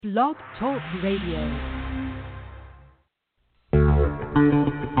Blog Talk Radio.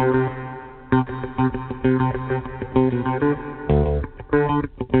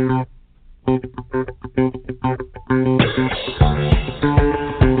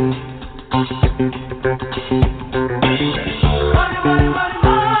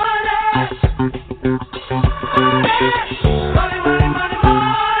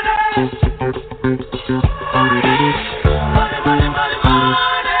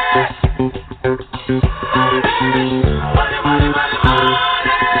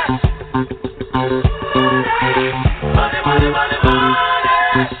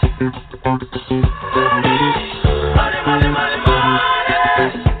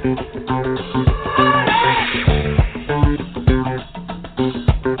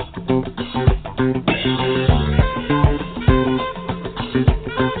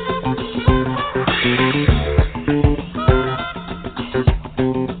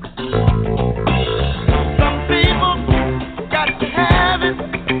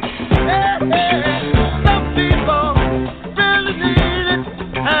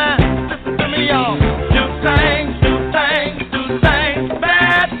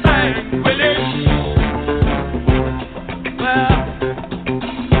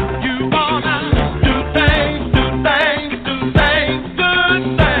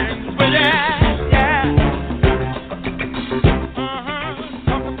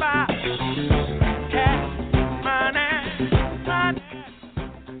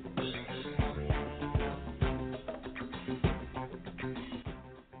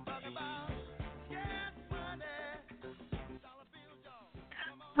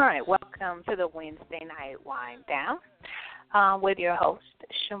 All right, welcome to the Wednesday night wind down with your host,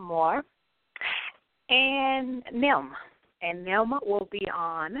 Shamor, and Nim. And Nim will be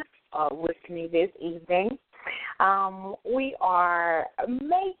on with me this evening. We are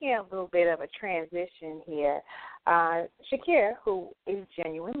making a little bit of a transition here. Shakir, who is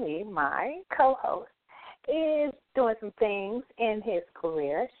genuinely my co-host, is doing some things in his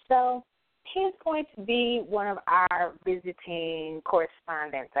career, so he's going to be one of our visiting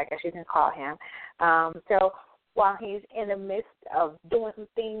correspondents, I guess you can call him. So while he's in the midst of doing some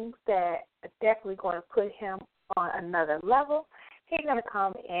things that are definitely going to put him on another level, he's going to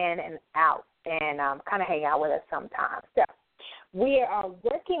come in and out and kind of hang out with us sometimes. So we are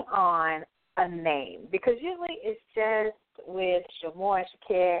working on a name because usually it's just with Shamor and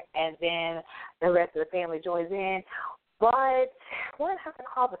Shakir and then the rest of the family joins in. But we're going to have to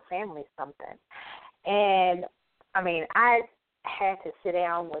call the family something. And, I mean, I had to sit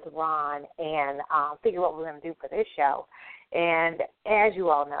down with Ron and figure out what we're going to do for this show. And as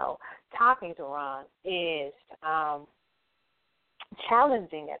you all know, talking to Ron is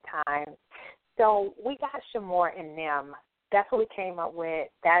challenging at times. So we got Shamor and Nim. That's what we came up with.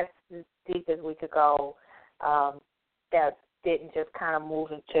 That's as deep as we could go. That didn't just kind of move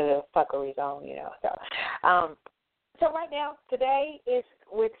into the fuckery zone, you know. So right now, today is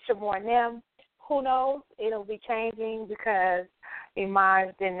with Shamor and Nim. Who knows? It'll be changing because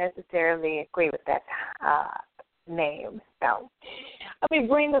Imaj didn't necessarily agree with that name. So let me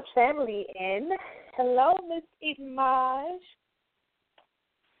bring the family in. Hello, Miss Imaj.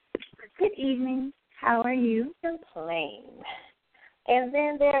 Good evening. How are you? Plain. And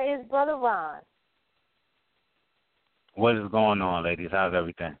then there is Brother Ron. What is going on, ladies? How's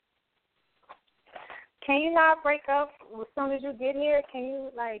everything? Can you not break up as soon as you get here? Can you,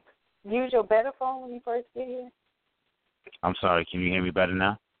 use your better phone when you first get here? I'm sorry. Can you hear me better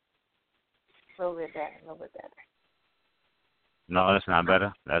now? A little bit better. No, that's not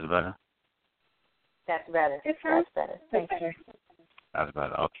better. That's better. That's better. That's better. Thank you. That's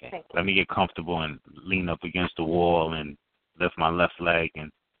better. Okay. Let me get comfortable and lean up against the wall and lift my left leg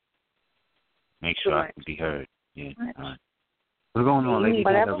and make sure I can be heard. Yeah. All right. What's going on, ladies?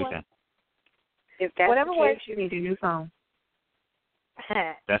 How's everything? If that's whatever the case, you need a new phone.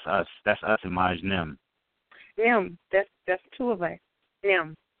 That's us. That's us and Maj Nim. Nim. That's two of us.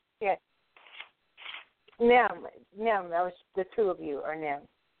 Nim. Yeah. Nim. That was the two of you, or Nim.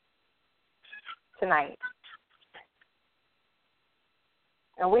 Tonight.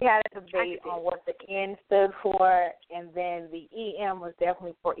 And we had a debate on what the N stood for, and then the EM was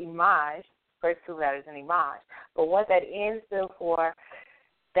definitely for Imaj, first two letters in Imaj. But what that N stood for,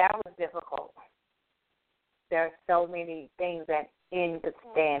 that was difficult. There are so many things that N could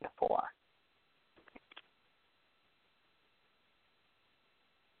stand for.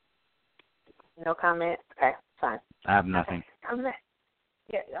 No comment? Okay, fine. I have nothing.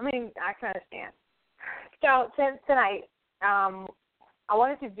 Yeah, I mean, I can understand. So tonight, I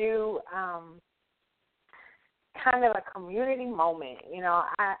wanted to do kind of a community moment. You know,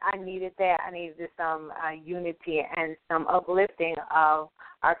 I needed that. I needed some unity and some uplifting of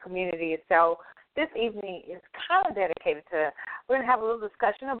our community. So this evening is kind of dedicated to, we're going to have a little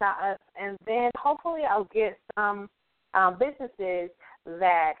discussion about us, and then hopefully I'll get some businesses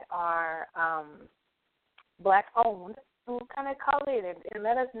that are Black-owned who kind of call in and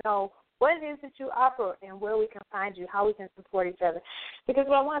let us know what it is that you offer and where we can find you, how we can support each other. Because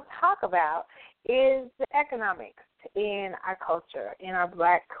what I want to talk about is the economics in our culture, in our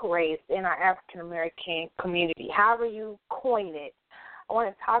Black race, in our African-American community, however you coin it. I want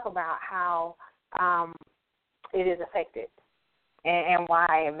to talk about how it is affected and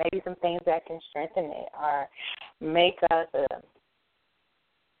why, and maybe some things that can strengthen it or make us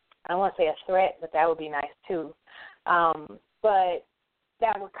I don't want to say a threat, but that would be nice too. But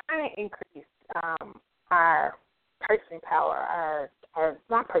that would kind of increase our purchasing power, our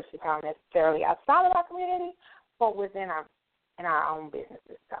not purchasing power necessarily outside of our community, but within our own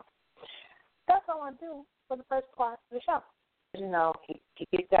businesses. So that's what I want to do for the first part of the show. You know, he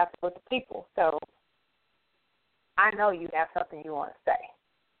gets out with the people. So I know you have something you want to say.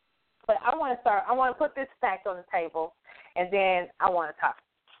 But I want to put this fact on the table, and then I want to talk.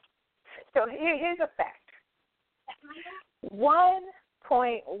 So here's a fact.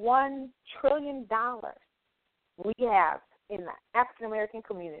 $1.1 trillion we have in the African-American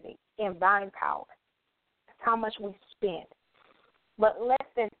community in buying power. That's how much we spend. But less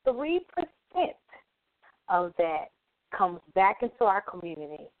than 3% of that comes back into our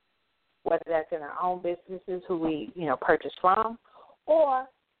community, whether that's in our own businesses who we, purchase from, or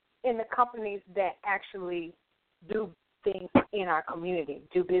in the companies that actually do things in our community,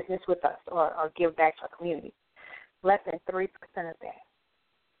 do business with us, or give back to our community. Less than 3% of that.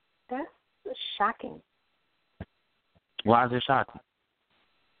 That's shocking. Why is it shocking?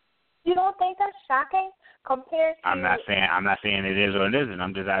 You don't think that's shocking compared to? I'm not saying it is or it isn't.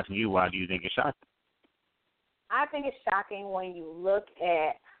 I'm just asking you, why do you think it's shocking? I think it's shocking when you look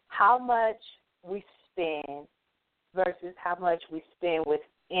at how much we spend versus how much we spend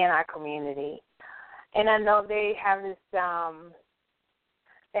within our community. And I know they have this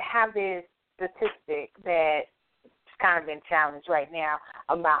statistic that's kind of been challenged right now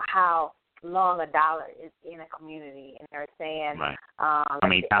about how long a dollar is in a community, and they're saying how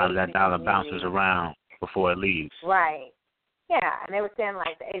many times that dollar bounces around before it leaves. Right. Yeah, and they were saying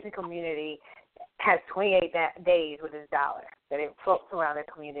like the Asian community has 28 days with this dollar that it floats around the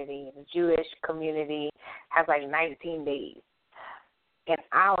community. The Jewish community has like 19 days. And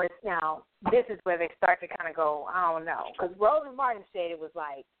ours now, this is where they start to kind of go, I don't know. Because Roland Martin said it was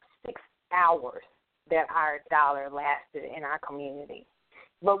like 6 hours that our dollar lasted in our community.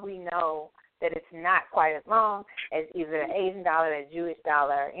 But we know that it's not quite as long as either the Asian dollar, the Jewish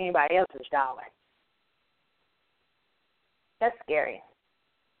dollar, or anybody else's dollar. That's scary.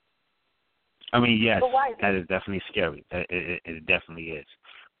 I mean, yes, that is definitely scary. It definitely is.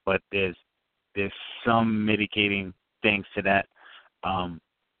 But there's some mitigating things to that.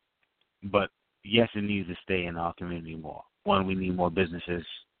 But yes, it needs to stay in our community more. One, we need more businesses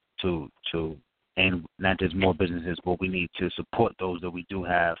and not just more businesses, but we need to support those that we do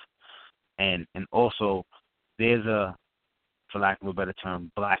have. And also, there's a, for lack of a better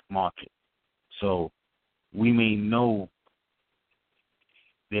term, black market. So we may know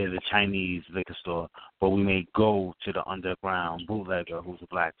there's a Chinese liquor store, but we may go to the underground bootlegger who's a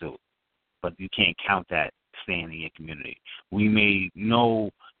black dude. But you can't count that staying in your community. We may know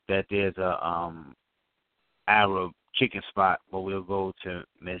that there's a Arab chicken spot, but we'll go to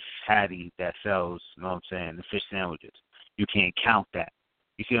Miss Hattie that sells, the fish sandwiches. You can't count that.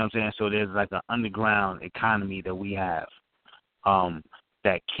 You see what I'm saying? So there's like an underground economy that we have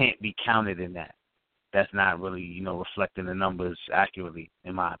that can't be counted in that. That's not really, reflecting the numbers accurately,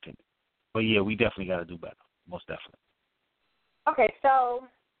 in my opinion. But yeah, we definitely got to do better, most definitely. Okay, so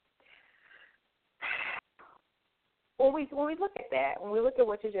when we look at that, when we look at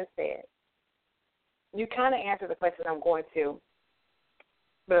what you just said, you kind of answered the question I'm going to,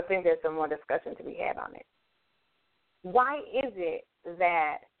 but I think there's some more discussion to be had on it. Why is it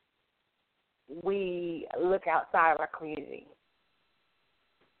that we look outside of our community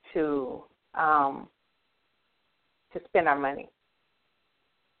to spend our money?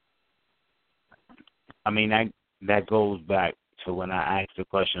 I mean, that goes back to when I asked the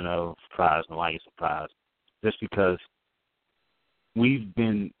question of surprise and why you're surprised. Just because we've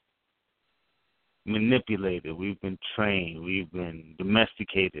been manipulated, we've been trained, we've been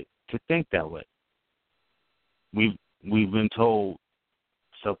domesticated to think that way. We've been told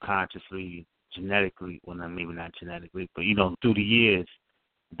subconsciously, genetically, well, maybe not genetically, but through the years,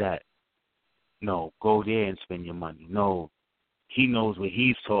 that No, go there and spend your money. No, he knows what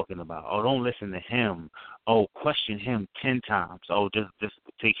he's talking about. Oh, don't listen to him. Oh, question him 10 times. Oh, just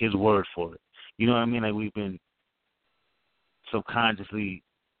take his word for it. You know what I mean? Like, we've been subconsciously,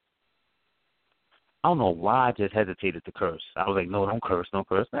 I don't know why I just hesitated to curse. I was like, no, don't curse, don't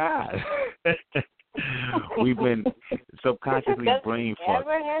curse. Ah. We've been subconsciously brain fucked.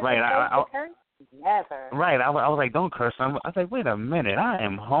 Right, I Never. Right, I was like, don't curse. I was like, wait a minute, I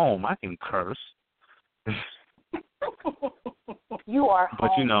am home. I can curse. You are home.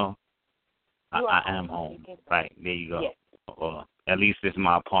 But, you know, I am home. Right, there you go. Yes. Or at least it's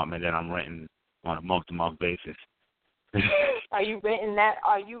my apartment that I'm renting on a month-to-month basis. Are you renting that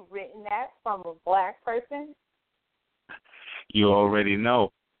from a black person? You already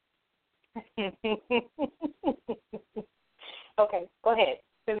know. Okay, go ahead.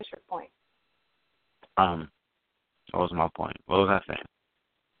 Finish your point. What was my point? What was I saying?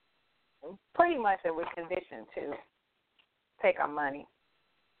 Pretty much that we're conditioned to take our money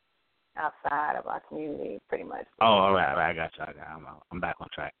outside of our community, pretty much. Oh, all right, I got you. I'm back on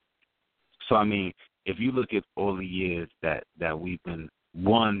track. So, I mean, if you look at all the years that we've been,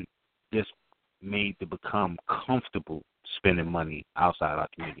 just made to become comfortable spending money outside our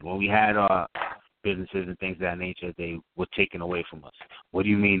community. When we had our businesses and things of that nature, they were taken away from us. What do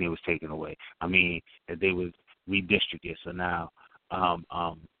you mean they was taken away? I mean, that they was redistricted, so now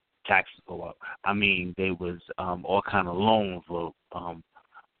taxes go up. I mean, they was all kind of loans were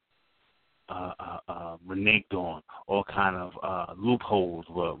reneged on. All kind of loopholes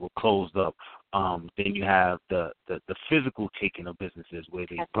were closed up. Then you have the physical taking of businesses where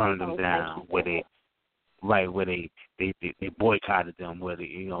they burned them down, where they boycotted them, where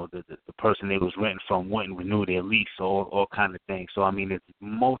the person they was renting from wouldn't renew their lease, or all kind of things. So I mean, it's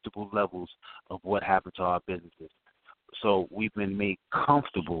multiple levels of what happened to our businesses. So we've been made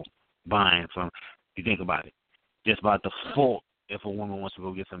comfortable buying from. You think about it, just by default, if a woman wants to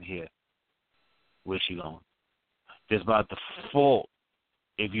go get some hair, where's she going? Just by default,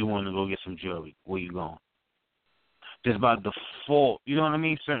 if you want to go get some jewelry, where you going? Just by default, you know what I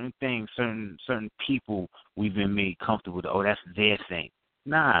mean? Certain things, certain people, we've been made comfortable with. Oh, that's their thing.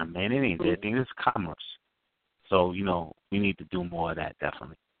 Nah, man, it ain't their thing. It's commerce. So, we need to do more of that,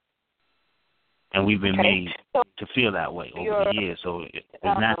 definitely. And we've been made to feel that way over the years, so it's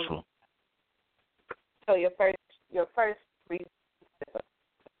natural. So your first reason,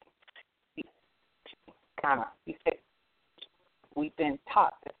 you said we've been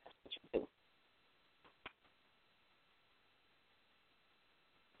taught that's what you do.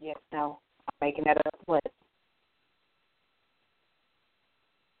 Yes, no, I'm making that up. What?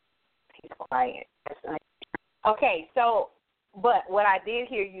 He's quiet. Okay, so, but what I did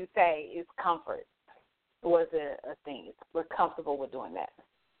hear you say is comfort was a thing. We're comfortable with doing that,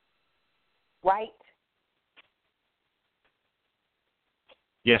 right?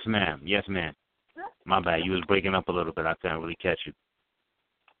 Yes, ma'am. Yes, ma'am. My bad. You was breaking up a little bit. I couldn't really catch you.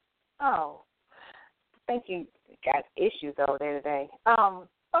 Oh, I think you got issues over there today.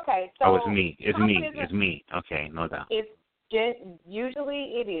 Okay, so it's me. It's me. Okay, no doubt.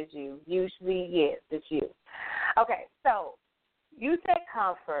 Usually it is you. Usually, yes, it's you. Okay, so you said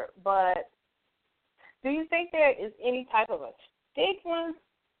comfort, but do you think there is any type of a stigma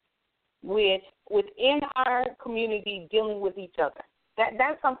within our community dealing with each other?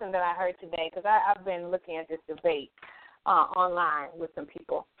 That's something that I heard today because I've been looking at this debate online with some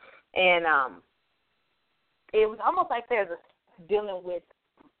people, and it was almost like there's a dealing with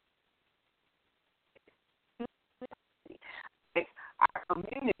our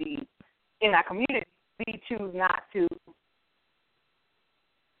community. In our community, we choose not to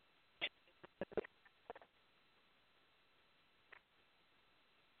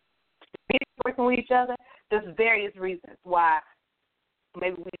be working with each other. There's various reasons why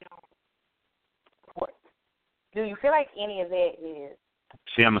maybe we don't support. Do you feel like any of that is?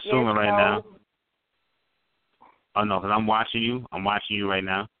 See, I'm assuming right now. Oh, no, because I'm watching you. I'm watching you right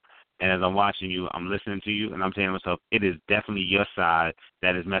now. And as I'm watching you, I'm listening to you, and I'm saying to myself, it is definitely your side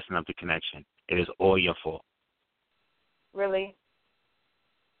that is messing up the connection. It is all your fault. Really?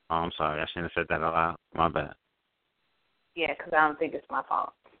 Oh, I'm sorry. I shouldn't have said that out loud. My bad. Yeah, because I don't think it's my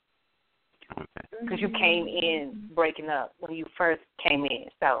fault. Okay. Because you came in breaking up when you first came in.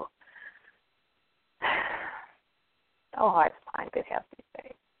 So hard to find good help these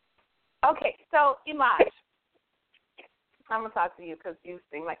days. Okay, so Imaj, I'm going to talk to you because you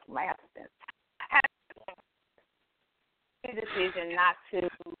seem like you might have to sense. The decision not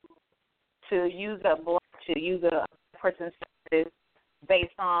to use a person's service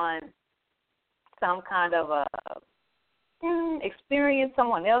based on some kind of a experience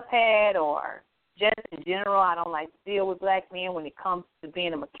someone else had or just in general, I don't like to deal with black men when it comes to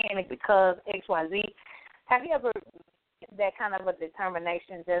being a mechanic because XYZ. Have you ever had that kind of a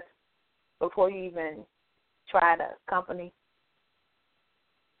determination just before you even try the company?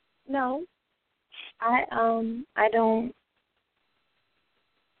 No, I don't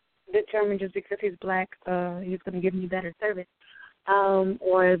determine just because he's black, he's going to give me better service,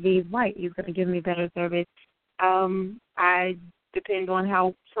 or if he's white, he's going to give me better service. I depend on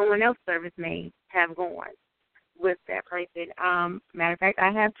how someone else's service may have gone with that person. Matter of fact,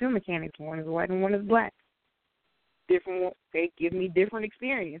 I have two mechanics. One is white and one is black. They give me different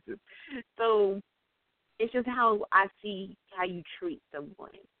experiences. So it's just how I see how you treat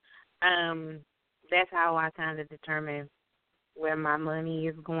someone. That's how I kind of determine where my money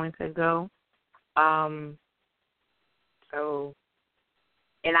is going to go. So,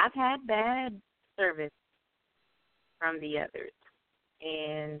 and I've had bad service from the others,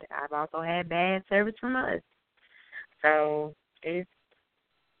 and I've also had bad service from us. So it's,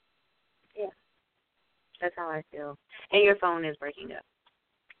 yeah, that's how I feel. And your phone is breaking up.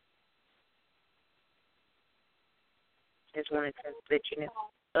 Just wanted to let you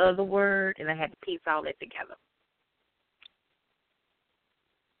know the word, and I had to piece all that together.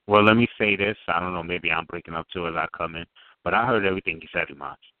 Well, let me say this. I don't know, maybe I'm breaking up too as I come in, but I heard everything you said,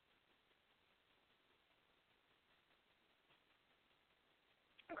 Iman.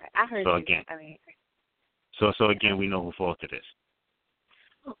 Okay, I heard so you. Again, I mean, so again, we know who fault it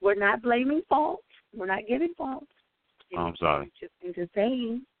is. We're not blaming faults. We're not giving faults. Oh, I'm sorry. I'm just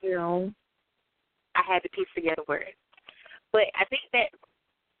saying, I had to piece together words. But I think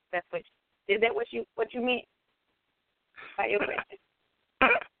that's what is that what you meant by your question?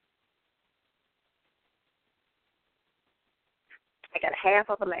 I got a half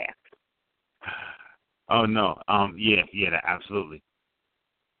of a laugh. Oh no. Yeah, absolutely.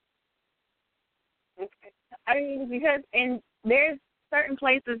 Okay. I mean, because there's certain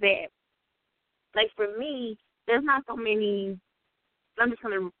places that, like for me, there's not so many. I'm just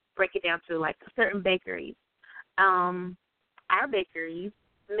gonna break it down to like certain bakeries. Our bakeries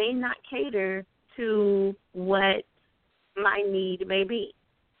may not cater to what my need may be.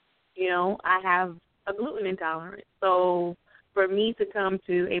 I have a gluten intolerance. So for me to come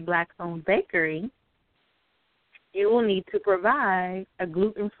to a black-owned bakery, you will need to provide a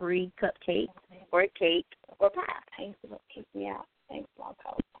gluten-free cupcake or a cake or pie. Thanks for kicking me out. Thanks, Blog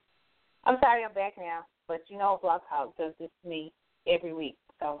Talk. I'm sorry I'm back now, but Blog Talk does this to me every week,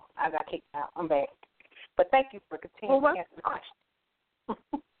 so I got kicked out. I'm back. But thank you for continuing to answer the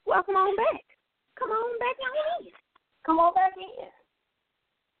question. Welcome on back. Come on back in. Come on back in.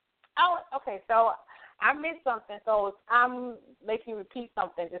 Oh, okay, so I missed something, so if I'm making you repeat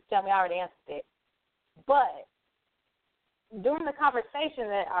something, just tell me I already answered it. But during the conversation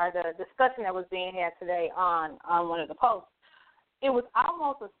or the discussion that was being had today on one of the posts, it was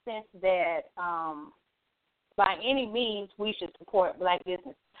almost a sense that by any means we should support black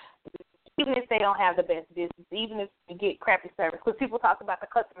business, even if they don't have the best business, even if you get crappy service. Because people talked about the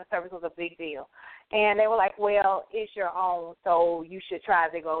customer service was a big deal. And they were like, well, it's your own, so you should try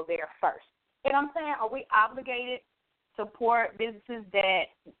to go there first. You know what I'm saying? Are we obligated to support businesses that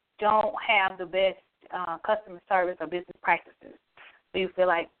don't have the best customer service or business practices? Do you feel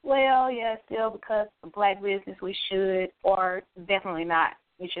like, well, yeah, still because of black business we should, or definitely not?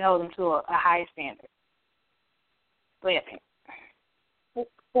 We should hold them to a higher standard. Go ahead, Pam.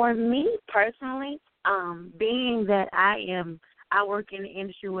 For me personally, being that I work in the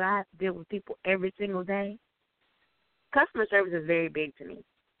industry where I have to deal with people every single day, customer service is very big to me.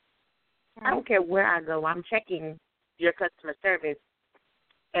 I don't care where I go. I'm checking your customer service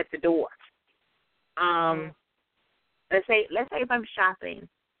at the door. Let's say if I'm shopping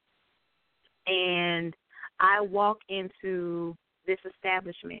and I walk into this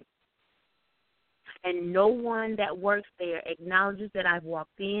establishment and no one that works there acknowledges that I've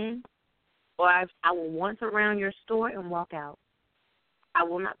walked in, or I will once around your store and walk out, I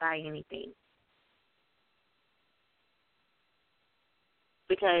will not buy anything.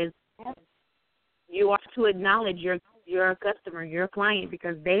 Because you are to acknowledge your customer, your client,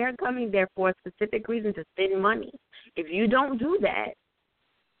 because they are coming there for a specific reason to spend money. If you don't do that,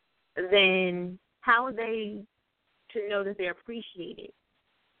 then how are they to know that they're appreciated?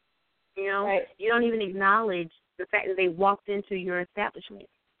 Right. You don't even acknowledge the fact that they walked into your establishment.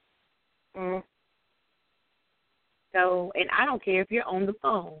 So, and I don't care if you're on the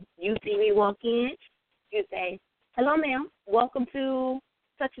phone. You see me walk in, you say, hello, ma'am, welcome to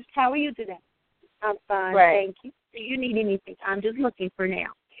such as, how are you today? I'm fine, right. Thank you. Do you need anything? I'm just looking for now.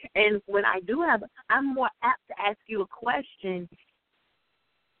 And when I do I'm more apt to ask you a question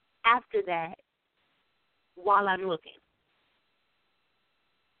after that while I'm looking.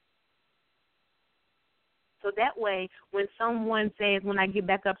 So that way, when someone says, when I get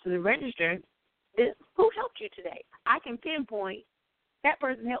back up to the register, who helped you today? I can pinpoint that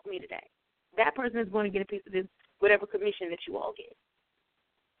person helped me today. That person is going to get a piece of this, whatever commission that you all get.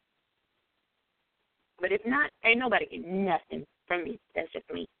 But if not, ain't nobody getting nothing from me. That's just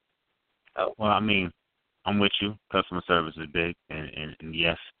me. Oh. Well, I mean, I'm with you. Customer service is big, and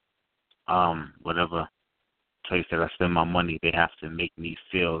yes, whatever place that I spend my money, they have to make me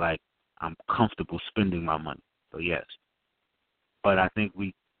feel like I'm comfortable spending my money. So yes, but I think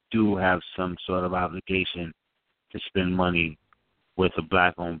we do have some sort of obligation to spend money with a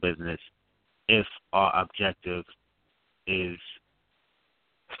black-owned business if our objective is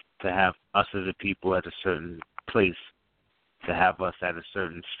to have us as a people at a certain place, to have us at a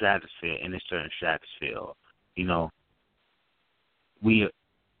certain stratosphere, in a certain stratosphere. Or, you know, we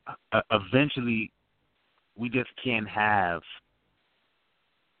eventually, we just can't have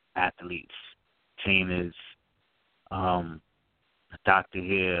athletes, trainers, a doctor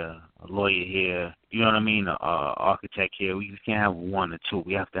here, a lawyer here, you know what I mean, an architect here. We just can't have one or two.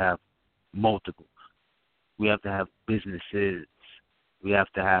 We have to have multiple. We have to have businesses. We have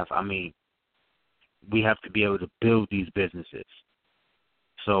to have, we have to be able to build these businesses.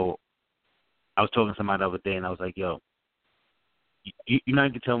 So I was talking to somebody the other day, and I was like, yo, you know,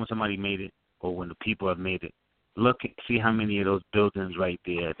 you can tell when somebody made it or when the people have made it. Look and see how many of those buildings right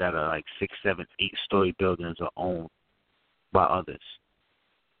there that are like 6, 7, 8-story buildings are owned by others.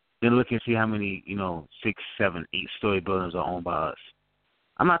 Then look and see how many, 6, 7, 8-story buildings are owned by us.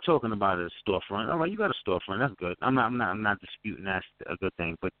 I'm not talking about a storefront. All right, you got a storefront. That's good. I'm not disputing that's a good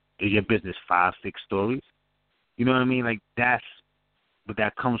thing. But is your business 5, 6 stories? You know what I mean? Like but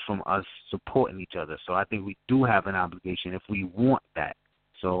that comes from us supporting each other. So I think we do have an obligation if we want that.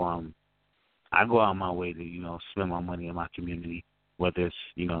 So I go out of my way to, spend my money in my community, whether it's,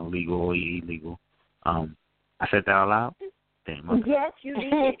 legal or illegal. I said that out loud? Damn, yes, you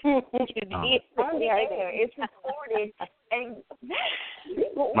did. You did. It's recorded. And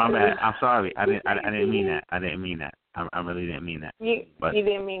my bad. I'm sorry. I didn't mean that. I didn't mean that. I really didn't mean that. You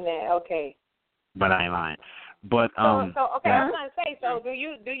didn't mean that. Okay. But I ain't lying. But so okay, I was gonna say. So do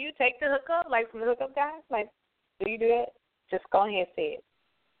you take the hookup, like from the hookup guys? Like, do you do that? Just go ahead and say it.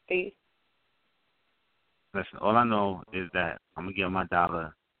 Do you? Listen, all I know is that I'm gonna give my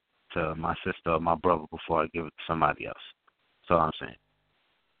dollar to my sister or my brother before I give it to somebody else. That's all I'm saying.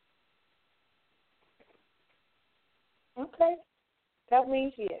 Okay. That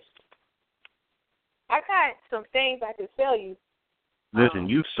means yes. I got some things I can sell you. Listen,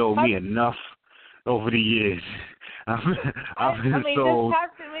 you've sold me enough over the years. I've been sold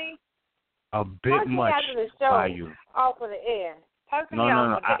a bit much by you. Off of the air.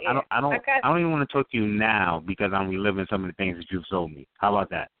 No. I don't even want to talk to you now because I'm reliving some of the things that you've sold me. How about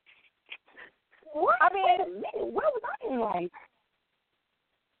that? What? Wait a minute. What was I in life?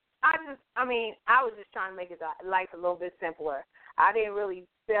 I was just trying to make his life a little bit simpler. I didn't really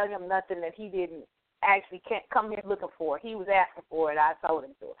sell him nothing that he didn't actually can't come here looking for. He was asking for it. I sold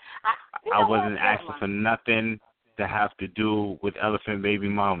him to it. I wasn't asking for nothing to have to do with elephant baby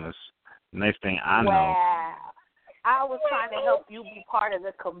mamas. Next thing I know. Wow. I was trying to help you be part of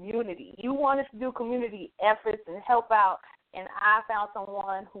the community. You wanted to do community efforts and help out, and I found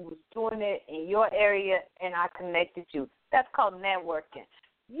someone who was doing it in your area, and I connected you. That's called networking.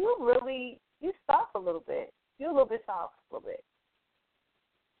 You soft a little bit. You're a little bit soft a little bit.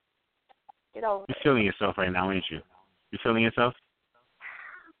 Get over You're feeling yourself right now, ain't you? You feeling yourself?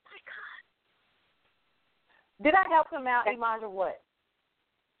 Oh, my God. Did I help him out, Iman, or what?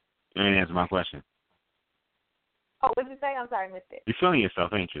 You didn't answer my question. Oh, what did you say? I'm sorry, I missed it. You're feeling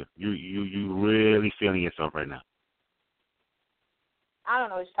yourself, ain't you? You really feeling yourself right now. I don't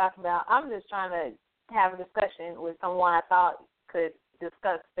know what you're talking about. I'm just trying to have a discussion with someone I thought could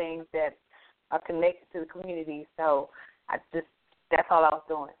discuss things that are connected to the community. So that's all I was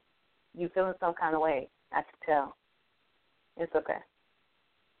doing. You feeling some kind of way, I can tell. It's okay.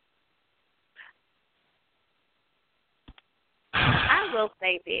 I will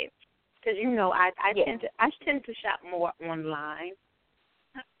say this, because I tend to shop more online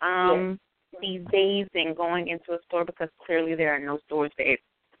these days than going into a store because clearly there are no stores that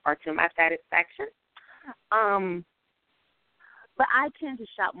are to my satisfaction. But I tend to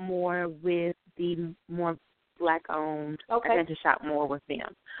shop more with the more Black-owned. Okay. I tend to shop more with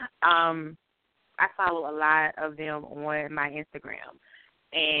them. I follow a lot of them on my Instagram,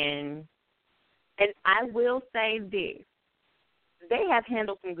 and I will say this: they have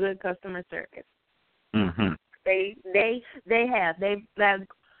handled some good customer service. Mhm. They have. I'm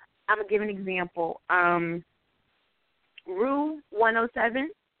gonna give an example. Rue 107.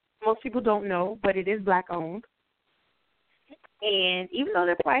 Most people don't know, but it is black owned. And even though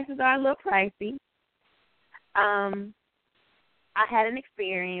the prices are a little pricey, I had an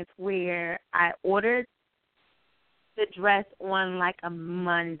experience where I ordered the dress on like a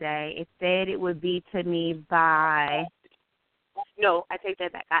Monday. It said it would be to me by, no, I take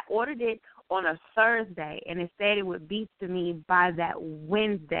that back. I ordered it on a Thursday, and it said it would be to me by that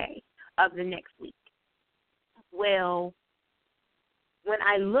Wednesday of the next week. Well, when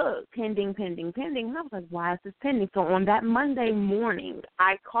I looked, pending, and I was like, why is this pending? So on that Monday morning,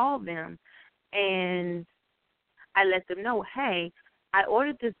 I called them, and I let them know, hey, I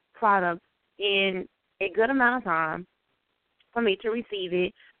ordered this product in a good amount of time for me to receive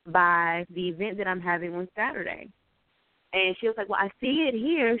it by the event that I'm having on Saturday. And she was like, well, I see it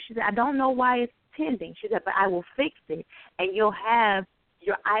here. She said, I don't know why it's pending. She said, but I will fix it, and you'll have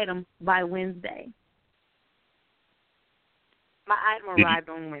your item by Wednesday. My item arrived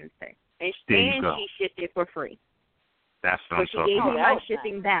on Wednesday, and she shipped it for free. That's what I'm talking about. So she gave me my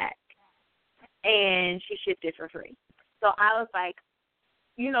shipping back, and she shipped it for free. So I was like,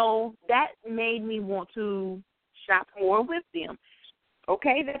 that made me want to shop more with them.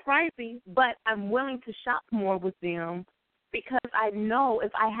 Okay, they're pricey, but I'm willing to shop more with them because I know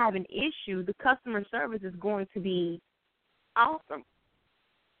if I have an issue, the customer service is going to be awesome.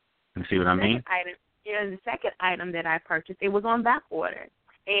 You see what I mean? The second item that I purchased, it was on back order.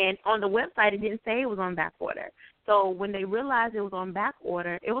 And on the website, it didn't say it was on back order. So when they realized it was on back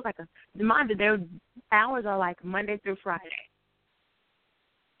order, it was like mind you, their hours are like Monday through Friday.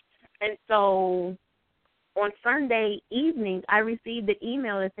 And so on Sunday evening, I received an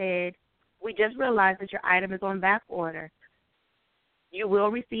email that said, we just realized that your item is on back order. You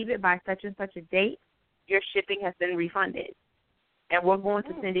will receive it by such and such a date. Your shipping has been refunded. And we're going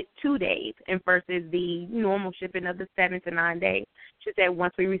to send it 2 days and versus the normal shipping of the 7 to 9 days. She said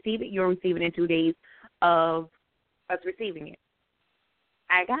once we receive it, you'll receive it in 2 days of us receiving it.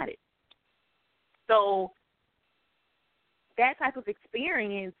 I got it. So that type of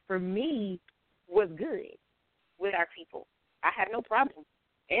experience for me was good with our people. I have no problem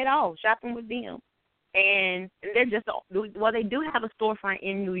at all shopping with them. And they're just, they do have a storefront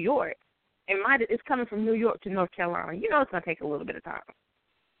in New York. And it's coming from New York to North Carolina. It's going to take a little bit of time.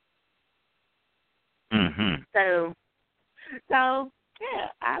 Mm-hmm. So yeah,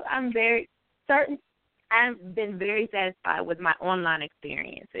 I'm very certain. I've been very satisfied with my online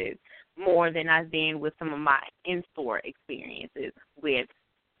experiences more than I've been with some of my in-store experiences with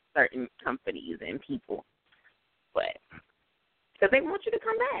certain companies and people. But because they want you to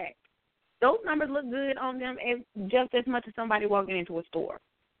come back. Those numbers look good on them just as much as somebody walking into a store.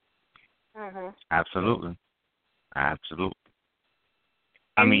 Mm-hmm. Absolutely. And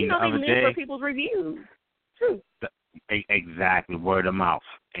I mean, they the other live day, for people's reviews. True. Exactly, word of mouth.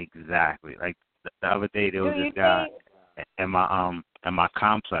 Exactly. Like the other day, there was this guy in my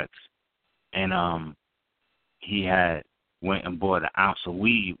complex, and he had went and bought an ounce of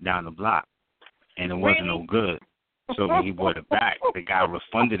weed down the block, and it wasn't no good. So when he brought it back, the guy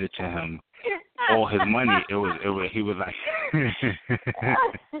refunded it to him, all his money. It was he was like.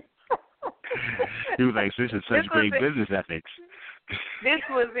 He was like, this is such great business ethics. This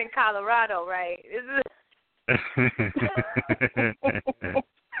was in Colorado, right? This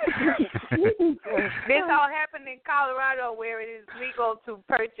all happened in Colorado where it is legal to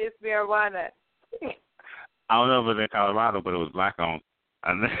purchase marijuana. I don't know if it was in Colorado, but it was black owned.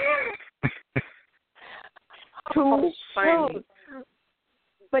 Too funny.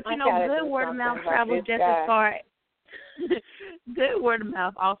 But good word of mouth travels just as far. Good word of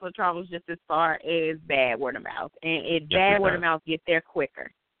mouth also travels just as far as bad word of mouth, and bad word of mouth gets there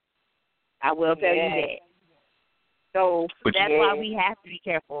quicker. I will tell you that. So that's why we have to be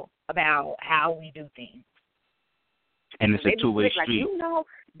careful about how we do things. And it's a two-way street.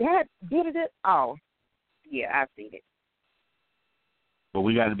 That did it. Oh, yeah, I've seen it. But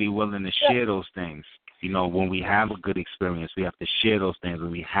we got to be willing to share those things. When we have a good experience, we have to share those things. When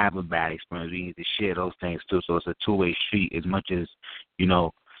we have a bad experience, we need to share those things too. So it's a two-way street as much as,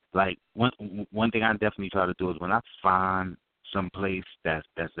 like one thing I definitely try to do is when I find some place that's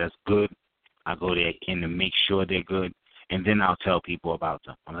good, I go there again to make sure they're good, and then I'll tell people about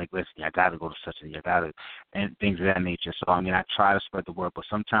them. I'm like, listen, I got to go to such a, and things of that nature. So, I try to spread the word, but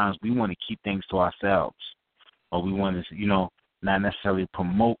sometimes we want to keep things to ourselves, or we want to, not necessarily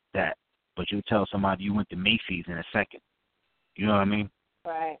promote that. But you tell somebody you went to Macy's in a second. You know what I mean?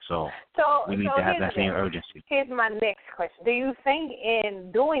 Right. So we need to have that same urgency. Here's my next question. Do you think in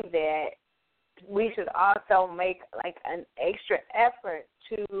doing that we should also make like an extra effort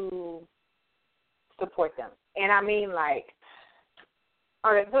to support them. And I mean, like,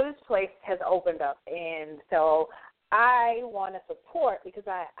 all right, so this place has opened up, and so I want to support because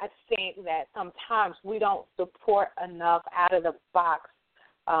I think that sometimes we don't support enough out-of-the-box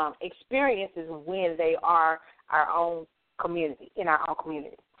experiences when they are our own community, in our own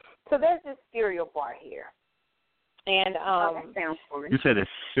community. So there's this cereal bar here. And that sounds fun. You said a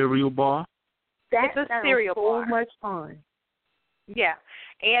cereal bar? It's a cereal bar. So much fun. Yeah,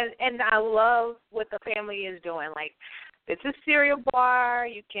 and I love what the family is doing. Like, it's a cereal bar.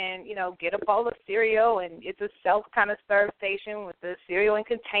 You can, get a bowl of cereal, and it's a self kind of serve station with the cereal in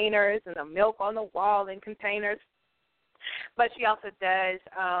containers and the milk on the wall in containers. But she also does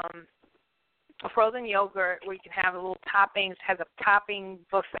a frozen yogurt where you can have little toppings, has a topping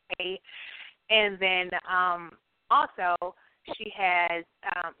buffet, and then also she has,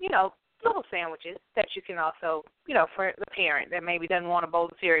 little sandwiches that you can also, for the parent that maybe doesn't want a bowl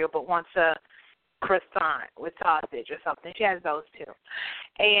of cereal but wants a croissant with sausage or something. She has those too.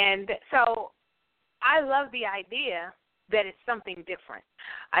 And so I love the idea that it's something different.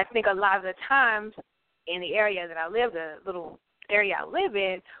 I think a lot of the times in the area that I live, the little area I live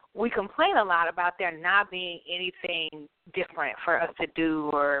in, we complain a lot about there not being anything different for us to do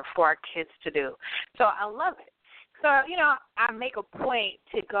or for our kids to do. So I love it. So, I make a point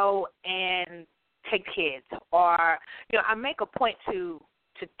to go and take kids, or, I make a point to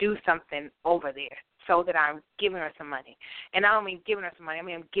do something over there so that I'm giving her some money. And I don't mean giving her some money. I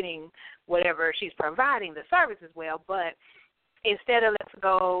mean I'm getting whatever she's providing, the service as well. But instead of let's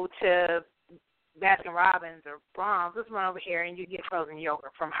go to Baskin Robbins or Brahms, let's run over here and you get frozen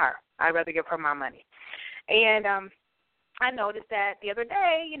yogurt from her. I'd rather give her my money. And I noticed that the other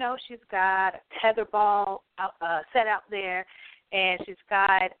day, she's got a tetherball set out there, and she's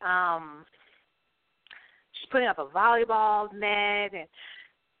got she's putting up a volleyball net and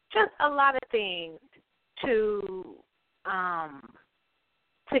just a lot of things to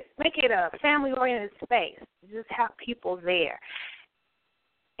make it a family-oriented space. Just have people there.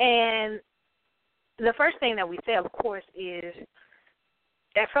 And the first thing that we say, of course, is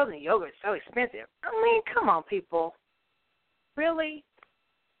that frozen yogurt is so expensive. I mean, come on, people. Really?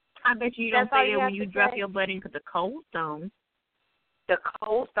 I bet you don't say that when you drop your butt into the Cold Stone. The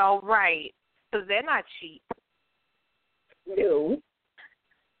Cold Stone, right. Because they're not cheap. No.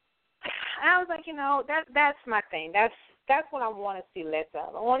 And I was like, that's my thing. That's what I want to see less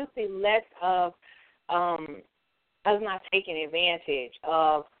of. I want to see less of us not taking advantage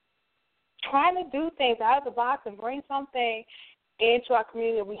of trying to do things out of the box and bring something into our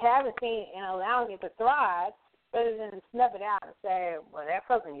community we haven't seen and allowing it to thrive, rather than snuff it out and say, well, that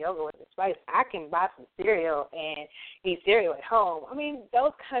frozen yogurt with the spice, I can buy some cereal and eat cereal at home. I mean,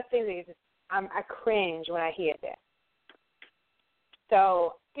 those kind of things, I cringe when I hear that.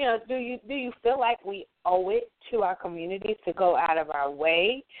 So, do you feel like we owe it to our communities to go out of our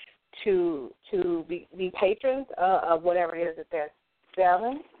way to be patrons of whatever it is that they're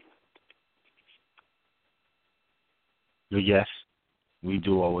selling? Yes, we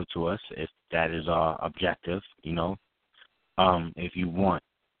do owe it to us if that is our objective, If you want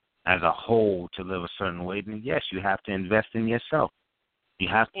as a whole to live a certain way, then yes, you have to invest in yourself. You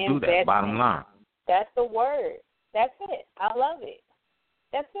have to do that, bottom line. That's the word. That's it. I love it.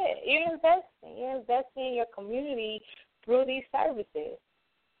 That's it. You're investing. You're investing in your community through these services.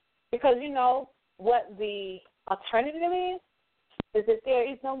 Because what the alternative is that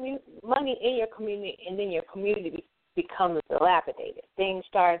there is no money in your community, and then your community becomes dilapidated. Things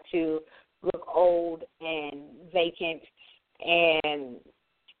start to look old and vacant and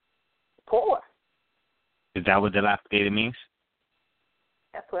poor. Is that what dilapidated means?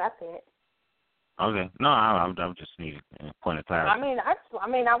 That's what I said. Okay. No, I just need a point of clarity. I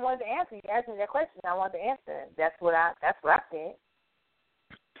wanted to answer. You asked me that question. I wanted to answer. That's what I said.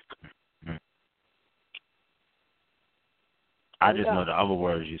 I just know the other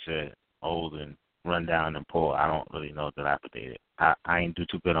words you said, old and run down and poor. I don't really know dilapidated. I ain't do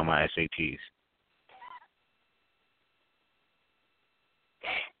too good on my SATs.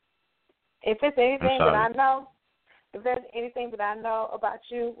 If it's anything that I know, if there's anything that I know about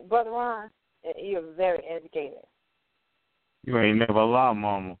you, Brother Ron, you're very educated. You ain't never lied,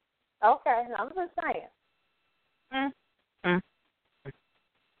 Mama. Okay, I'm just saying.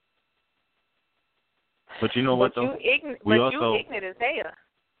 But you know what, though? You ignorant as hell.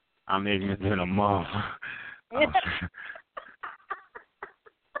 I'm ignorant than a mom.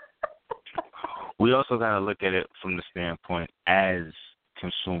 We also got to look at it from the standpoint as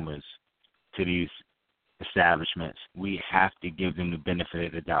consumers to these establishments. We have to give them the benefit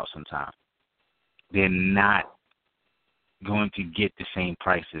of the doubt sometimes. They're not going to get the same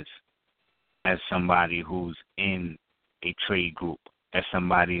prices as somebody who's in a trade group, as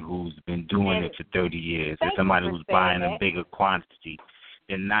somebody who's been doing it for 30 years, as somebody who's buying a bigger quantity.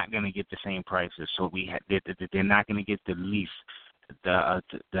 They're not going to get the same prices. So they're not going to get the lease, that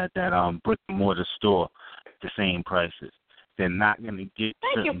brick and mortar store, the same prices. They're not going to get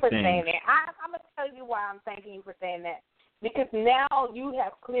Thank you certain for things. saying that. I'm going to tell you why I'm thanking you for saying that. Because now you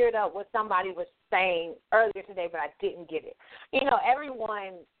have cleared up what somebody was saying earlier today, but I didn't get it. You know,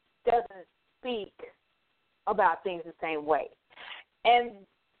 everyone doesn't speak about things the same way. And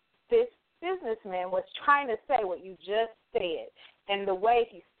this businessman was trying to say what you just said. And the way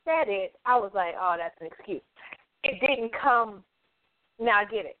he said it, I was like, oh, that's an excuse. It didn't come. Now I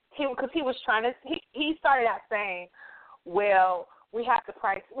get it. Because he was trying to. He started out saying, well, we have to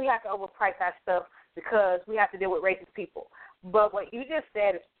overprice our stuff because we have to deal with racist people. But what you just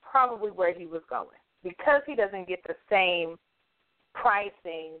said is probably where he was going. Because he doesn't get the same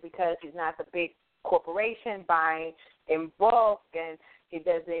pricing because he's not the big corporation buying in bulk and he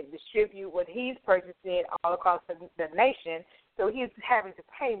doesn't distribute what he's purchasing all across the nation. So he's having to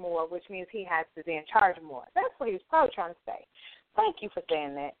pay more, which means he has to then charge more. That's what he was probably trying to say. Thank you for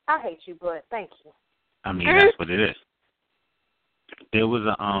saying that. I hate you, but thank you. I mean, that's what it is. There was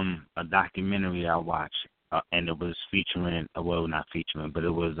a documentary I watched, and it was featuring, well, not featuring, but it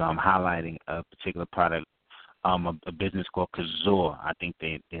was highlighting a particular product, a business called Kazor. I think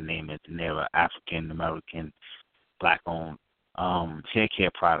their name is, and they're an African-American, black-owned hair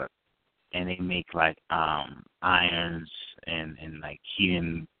care product. And they make, like, irons and like,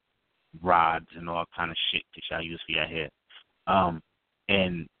 heating rods and all kind of shit that y'all use for your hair.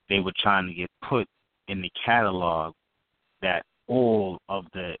 And they were trying to get put in the catalog that all of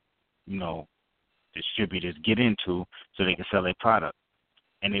the, distributors get into so they can sell their product.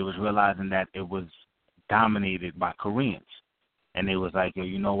 And they was realizing that it was dominated by Koreans. And they was like, yo,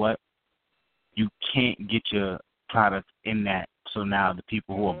 you know what? You can't get your product in that. So now the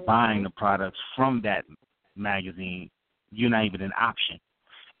people who are buying the products from that magazine, you're not even an option.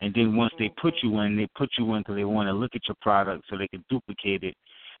 And then once they put you in because they want to look at your product so they can duplicate it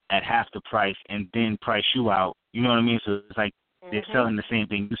at half the price and then price you out. You know what I mean? So it's like they're selling the same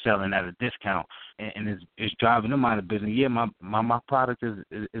thing you're selling at a discount, and it's driving them out of business. Yeah, my product is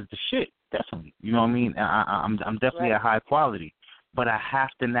the shit, definitely. You know what I mean? I'm definitely at high quality, but I have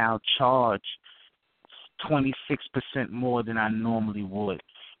to now charge 26% more than I normally would.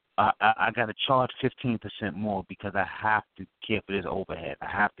 I got to charge 15% more because I have to care for this overhead. I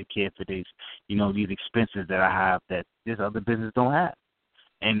have to care for these, these expenses that I have that this other business don't have.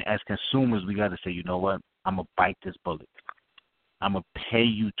 And as consumers, we got to say, you know what? I'm going to bite this bullet. I'm going to pay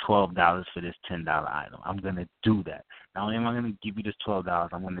you $12 for this $10 item. I'm going to do that. Not only am I going to give you this $12,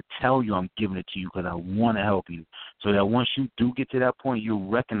 I'm going to tell you I'm giving it to you because I want to help you so that once you do get to that point, you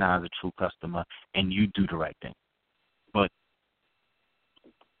recognize a true customer and you do the right thing. But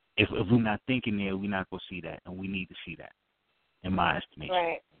if we're not thinking there, we're not going to see that, and we need to see that, in my estimation.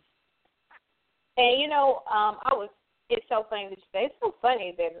 Right. And, it's so funny that you say, it's so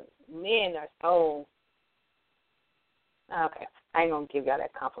funny that men are so, okay, I ain't going to give y'all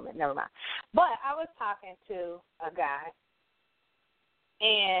that compliment, never mind. But I was talking to a guy,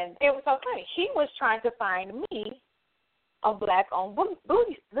 and it was so funny. He was trying to find me a black-owned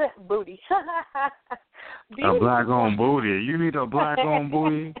booty. A black-owned booty. You need a black-owned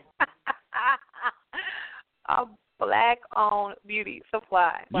booty? A black-owned beauty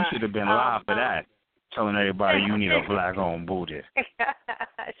supply. You should have been live for that, telling everybody you need a black-owned booty.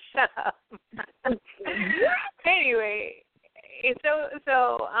 Shut up. Anyway,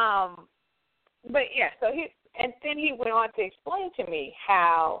 but yeah, so then he went on to explain to me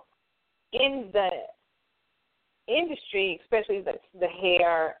how in the industry, especially the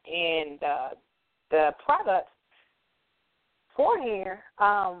hair and the products for hair,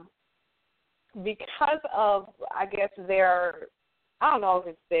 because of, I guess, I don't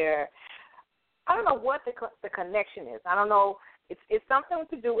know what the connection is. I don't know. It's something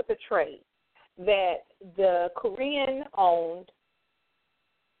to do with the trade that the Korean-owned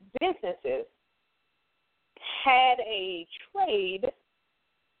businesses had a trade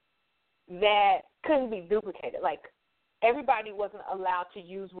that couldn't be duplicated. Like, everybody wasn't allowed to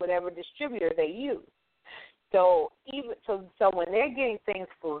use whatever distributor they used. So when they're getting things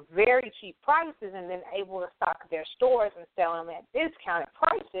for very cheap prices and then able to stock their stores and sell them at discounted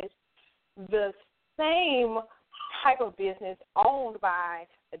prices, the same type of business owned by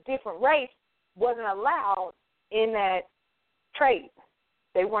a different race wasn't allowed in that trade.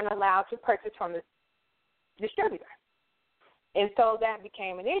 They weren't allowed to purchase from the distributor. And so that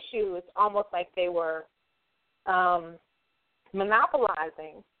became an issue. It's almost like they were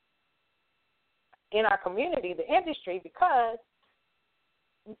monopolizing in our community, the industry, because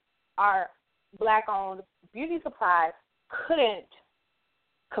our Black-owned beauty supplies couldn't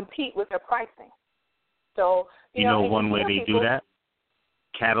compete with their pricing. So you know one way they do that?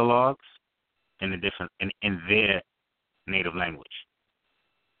 Catalogs in their native language.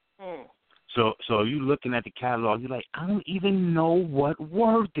 Mm. So you looking at the catalog, you're like, I don't even know what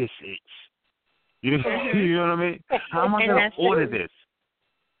word this is. You know what I mean? How am I going to order this?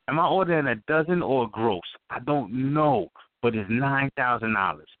 Am I ordering a dozen or a gross? I don't know, but it's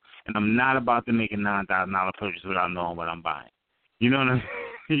 $9,000, and I'm not about to make a $9,000 purchase without knowing what I'm buying. You know what I mean?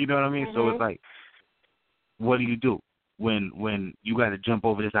 You know what I mean? So it's like, what do you do when you got to jump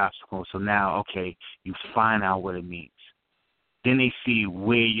over this obstacle? So now, okay, you find out what it means. Then they see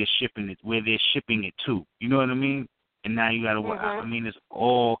where you're shipping it, where they're shipping it to. You know what I mean? And now you got to. I mean, there's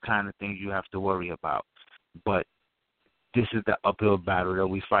all kind of things you have to worry about. But this is the uphill battle that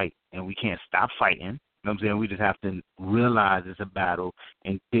we fight, and we can't stop fighting. You know what I'm saying? We just have to realize it's a battle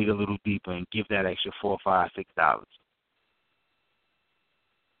and dig a little deeper and give that extra $4, $5,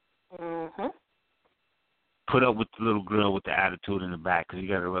 $6. Put up with the little girl with the attitude in the back, because you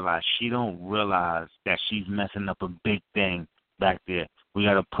got to realize she don't realize that she's messing up a big thing back there. We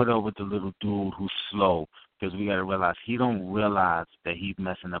got to put up with the little dude who's slow, because we got to realize he don't realize that he's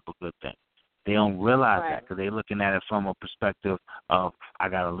messing up a good thing. They don't realize that, because they're looking at it from a perspective of, I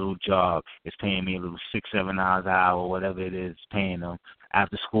got a little job, it's paying me a little $6, $7 an hour, whatever it is, paying them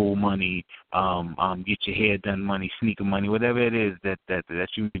after school money, get your hair done money, sneaker money, whatever it is that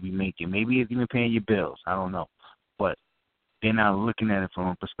you may be making. Maybe it's even paying your bills. I don't know, but they're not looking at it from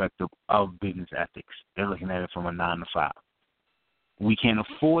a perspective of business ethics. They're looking at it from a 9 to 5. We can't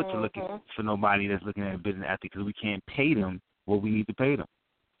afford to look at for nobody that's looking at business ethics, because we can't pay them what we need to pay them.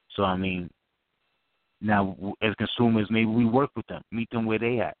 So I mean. Now, as consumers, maybe we work with them, meet them where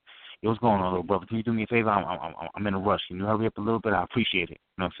they at. Yo, what's going on, little brother? Can you do me a favor? I'm in a rush. Can you hurry up a little bit? I appreciate it.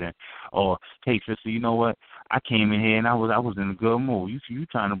 You know what I'm saying? Or, hey, sister, you know what? I came in here and I was in a good mood. You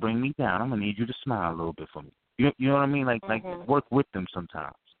trying to bring me down? I'm gonna need you to smile a little bit for me. You know what I mean? Like work with them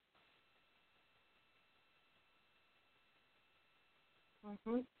sometimes.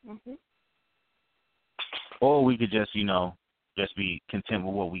 Or we could just be content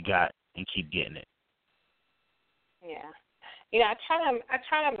with what we got and keep getting it. Yeah, I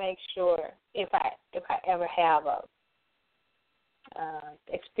try to make sure if I ever have a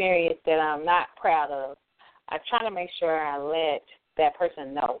experience that I'm not proud of, I try to make sure I let that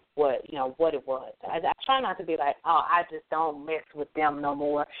person know what it was. I try not to be like, oh, I just don't mess with them no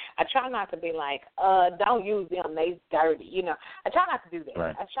more. I try not to be like, don't use them, they dirty. I try not to do that.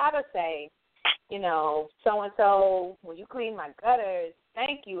 Right. I try to say, so and so, when you clean my gutters,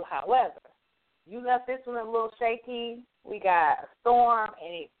 thank you. However, you left this one a little shaky. We got a storm,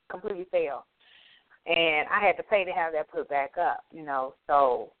 and it completely failed. And I had to pay to have that put back up,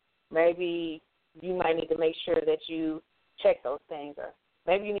 So maybe you might need to make sure that you check those things. Or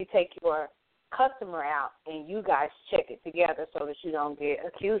maybe you need to take your customer out and you guys check it together so that you don't get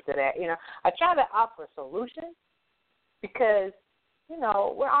accused of that. I try to offer solutions because,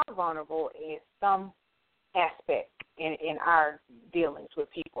 we're all vulnerable in some aspect in our dealings with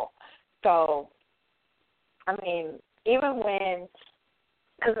people. So, I mean, even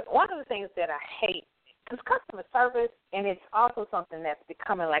because one of the things that I hate is customer service, and it's also something that's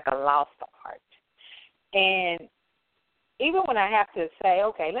becoming like a lost art. And even when I have to say,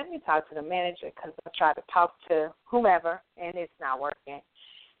 okay, let me talk to the manager because I try to talk to whomever and it's not working,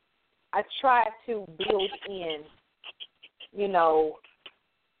 I try to build in,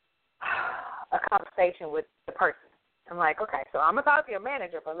 a conversation with the person. I'm like, okay, so I'm going to talk to your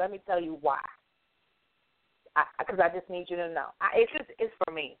manager, but let me tell you why. Because I just need you to know. It's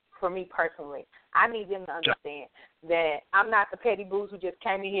for me personally. I need them to understand that I'm not the petty booze who just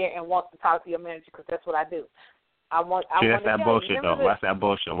came in here and wants to talk to your manager because that's what I do. That's that bullshit, though. That's that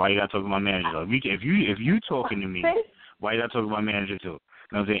bullshit. Why you got to talk to my manager, though? If you talking to me, why you got to talk to my manager, too?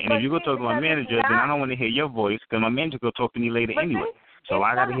 You know what I'm saying? And if you go talk to my manager, then I don't want to hear your voice because my manager go talk to me later anyway. So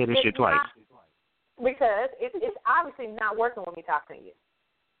I got to hear this shit twice. Because it's obviously not working when we talk to you.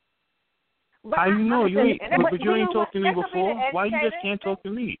 But how you know? You ain't talked to me before. Why you just can't talk to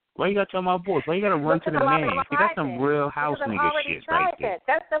me? Why you got to tell my boss? Why you got to run to the man? See, that's some real house nigga shit right there.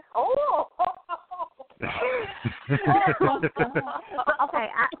 That's okay.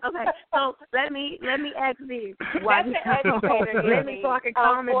 Okay. So let me ask this. That's the educator in let me so I can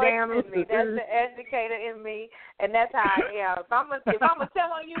calm it down. That's the educator in me, and that's how I am. If I'm gonna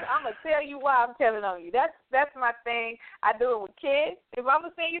tell on you, I'm gonna tell you why I'm telling on you. That's my thing. I do it with kids. If I'm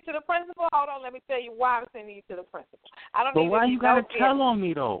gonna send you to the principal, hold on, let me tell you why I'm sending you to the principal. I don't. But why you gotta tell on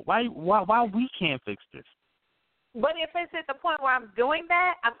me though? Why we can't fix this? But if it's at the point where I'm doing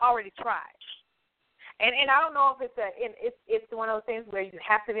that, I've already tried. And I don't know if it's one of those things where you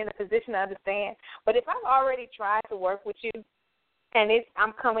have to be in a position to understand. But if I've already tried to work with you, and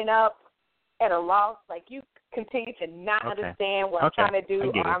I'm coming up at a loss, like you continue to not understand what I'm trying to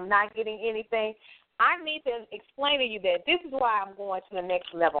do, or I'm not getting anything, I need to explain to you that this is why I'm going to the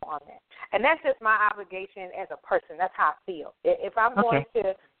next level on that. And that's just my obligation as a person. That's how I feel. If I'm going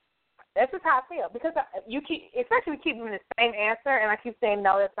to. That's just how I feel, because you keep giving the same answer, and I keep saying,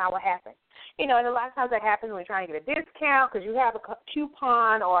 no, that's not what happened. And a lot of times that happens when you're trying to get a discount because you have a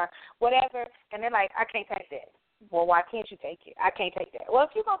coupon or whatever, and they're like, I can't take that. Well, why can't you take it? I can't take that. Well,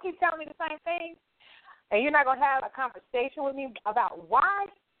 if you're going to keep telling me the same thing, and you're not going to have a conversation with me about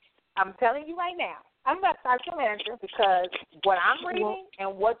why, I'm telling you right now, I'm going to start your manager, because what I'm reading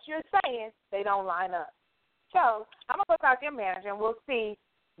and what you're saying, they don't line up. So I'm going to go talk to your manager, and we'll see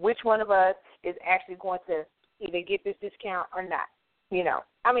which one of us is actually going to either get this discount or not.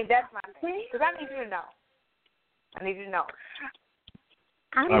 I mean, that's my thing. Because I need you to know. I'm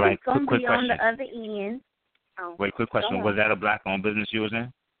going to be on the other end. Wait, quick question. Was that a black-owned business you was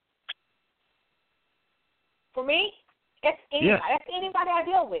in? For me, that's anybody. Yeah. That's anybody I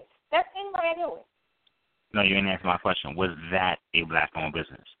deal with. No, you didn't answer my question. Was that a black-owned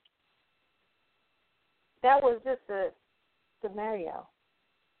business? That was just a scenario.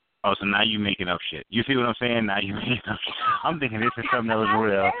 Oh, so now you making up shit. You see what I'm saying? Now you making up shit. I'm thinking this is something that was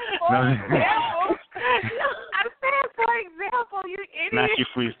real. I'm saying, for example, you idiot. Now she's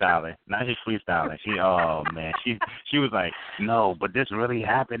freestyling. She was like, no, but this really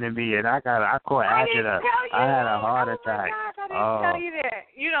happened to me, and I caught after that. I had a heart attack. I didn't tell you that.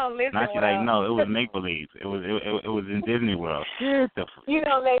 You don't listen well. Now she's like, no, it was make believe. It was in Disney World. You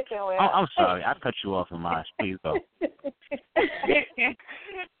don't listen well. I'm sorry, I cut you off in my please go.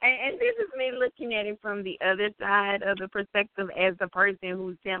 And this is me looking at it from the other side of the perspective as the person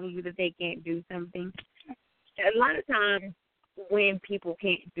who's telling you that they can't do something. A lot of times when people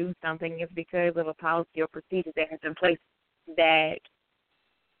can't do something, it's because of a policy or procedure that has in place that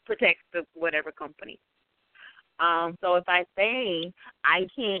protects the whatever company. So if I say I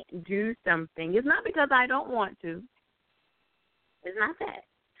can't do something, it's not because I don't want to. It's not that.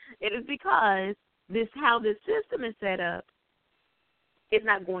 It is because how this system is set up is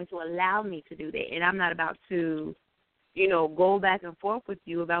not going to allow me to do that. And I'm not about to, go back and forth with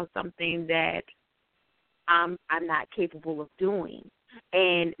you about something that I'm not capable of doing.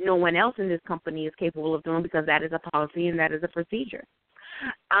 And no one else in this company is capable of doing, because that is a policy and that is a procedure.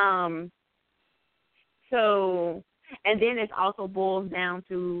 And then it also boils down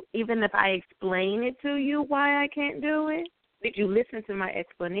to, even if I explain it to you why I can't do it, did you listen to my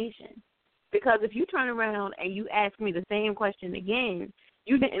explanation? Because if you turn around and you ask me the same question again,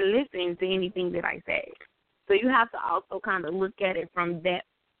 you didn't listen to anything that I said. So you have to also kind of look at it from that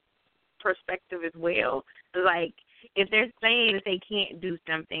perspective as well. Like, if they're saying that they can't do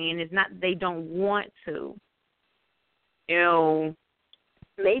something and it's not they don't want to,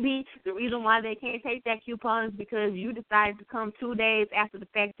 maybe the reason why they can't take that coupon is because you decided to come 2 days after the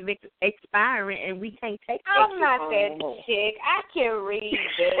fact of expiring, and we can't take that coupon. I'm not that chick. I can read,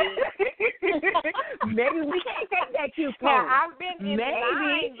 babe. Maybe we can't take that coupon. Now, I've been in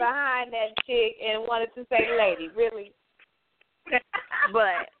line behind that chick and wanted to say, lady, really?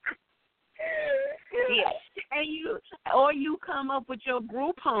 But... yeah, and you come up with your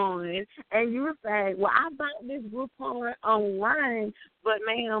Groupon and you say, well, I bought this Groupon online, but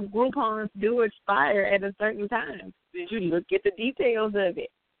ma'am, Groupons do expire at a certain time. Did you look at the details of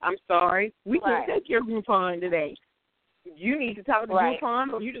it? I'm sorry, we can't take your Groupon today. You need to talk to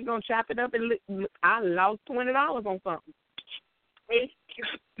Groupon, or you just gonna chop it up and I lost $20 on something.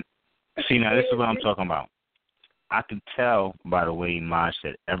 See, now this is what I'm talking about. I can tell by the way Maj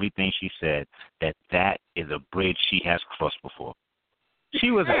said everything she said that is a bridge she has crossed before.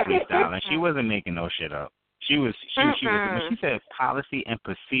 She wasn't freestyling. She wasn't making no shit up. She was when she said policy and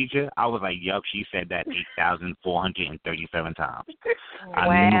procedure, I was like, yup, she said that 8,437 times.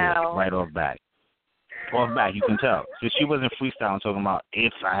 I knew it right off back. You can tell. So she wasn't freestyling, talking about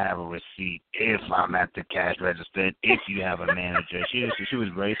if I have a receipt, if I'm at the cash register, if you have a manager. She was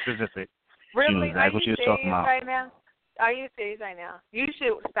very specific. Really? Exactly what she was talking about. Right now? Are you serious right now? You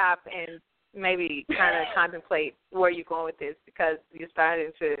should stop and maybe kind of contemplate where you're going with this because you're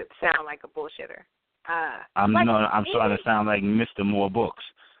starting to sound like a bullshitter. I'm starting to sound like Mr. More Books.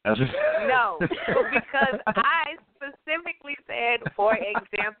 No, because I specifically said, for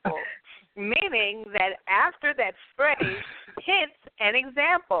example, meaning that after that phrase, hence an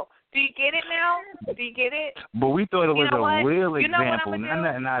example. Do you get it now? Do you get it? But we thought it was a real you example,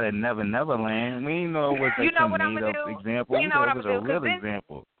 nothing out of Never Neverland. We didn't know it was like some made-up example. We thought it was a real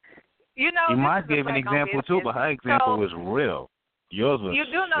example. Mine gave an example too, but her example was real. Yours was You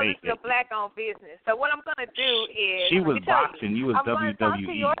do know fake. this is a black-owned business. So what I'm going to do is she was boxing. You was WWE. I'm going to talk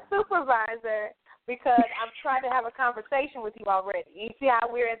to your supervisor because I'm trying to have a conversation with you already. You see how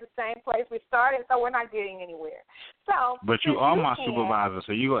we're at the same place we started, so we're not getting anywhere. So, but you are my supervisor,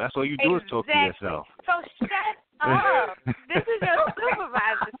 so that's all you do is talk to yourself. So shut up. This is your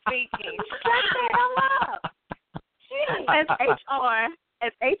supervisor speaking. Shut the hell up.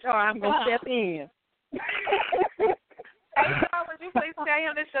 As HR, I'm going to step in. HR, would you please tell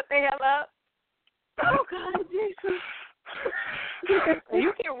him to shut the hell up? Oh, God, Jesus.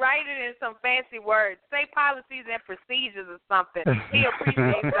 You can write it in some fancy words. Say policies and procedures or something. He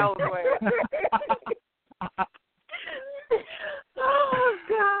appreciates those words. Oh,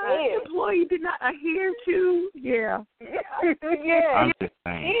 God. Employee did not adhere to. Yeah. I'm just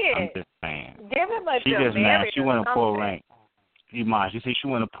saying. Give him a she just mad. She want to pull rank. She said she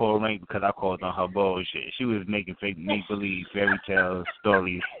want to pull rank because I called on her bullshit. She was making fake make-believe fairy tales,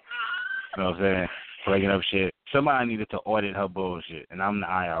 stories. You know what I'm saying? Breaking up shit. Somebody needed to audit her bullshit, and I'm the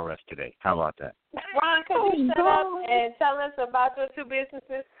IRS today. How about that? Ron, could you shut up and tell us about your two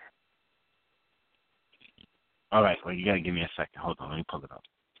businesses? All right, well, you got to give me a second. Hold on, let me pull it up.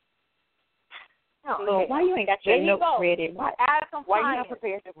 Lord, why you ain't got your notes ready? Why you not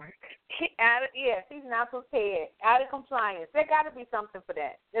prepared to work? Yes, he's not prepared. Out of compliance. There got to be something for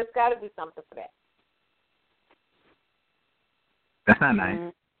that. There's got to be something for that. That's not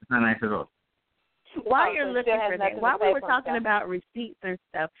nice. It's not nice at all. While you're looking for that, while we were talking about receipts and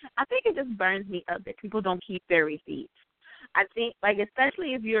stuff, I think it just burns me up that people don't keep their receipts. I think, like,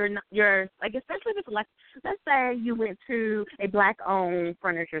 especially if especially if it's like, let's say you went to a black-owned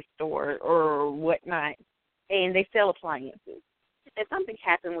furniture store or whatnot, and they sell appliances, and something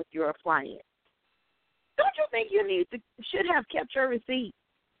happened with your appliance. Don't you think you should have kept your receipt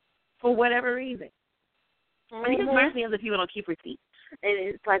for whatever reason? I mean, it just burns me up that people don't keep receipts. And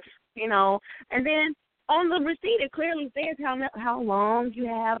it's like, and then on the receipt it clearly says how long you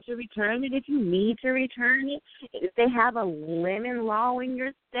have to return it if you need to return it. If they have a lemon law in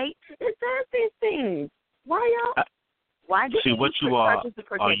your state, it says these things. Why do see what you are?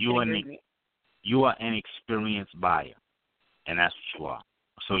 Are you you are an experienced buyer, and that's what you are.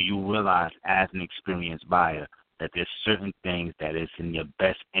 So you realize as an experienced buyer that there's certain things that is in your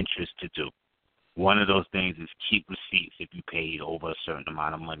best interest to do. One of those things is keep receipts if you paid over a certain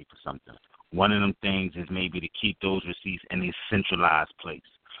amount of money for something. One of them things is maybe to keep those receipts in a centralized place.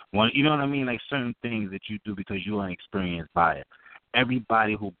 You know what I mean? Like certain things that you do because you're an experienced buyer.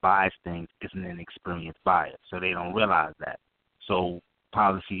 Everybody who buys things isn't an experienced buyer, so they don't realize that. So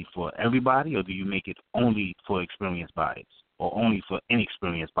policy for everybody, or do you make it only for experienced buyers or only for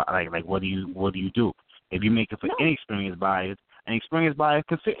inexperienced buyers? Like what do you do? If you make it for inexperienced buyers, an experienced buyer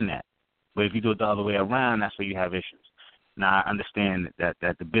can fit in that. But if you do it the other way around, that's where you have issues. Now, I understand that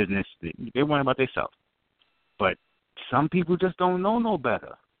the business, they worry about themselves. But some people just don't know no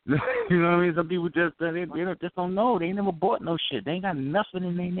better. You know what I mean? Some people just don't know. They ain't never bought no shit. They ain't got nothing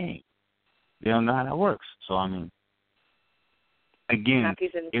in their name. They don't know how that works. So, I mean, again,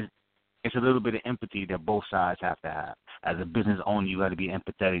 it's a little bit of empathy that both sides have to have. As a business owner, you got to be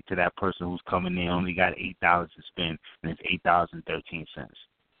empathetic to that person who's coming in, only got $8 to spend, and it's $8.13.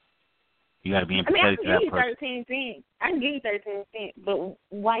 You got to be empathetic to that person. I can give you 13 cents, but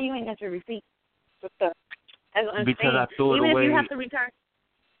why you ain't got your receipt for stuff? Because I threw it away. Even if you have to return,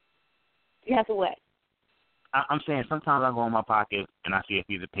 you have to what? I'm saying sometimes I go in my pocket and I see a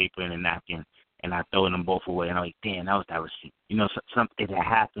piece of paper and a napkin, and I throw them both away, and I'm like, damn, that was that receipt. It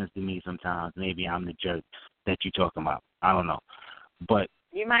happens to me sometimes. Maybe I'm the jerk that you're talking about. I don't know. But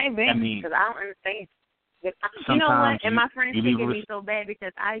you might be, because I don't understand. You know what? And my friends look at me so bad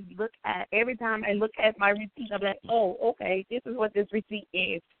because every time I look at my receipt, I'm like, oh, okay, this is what this receipt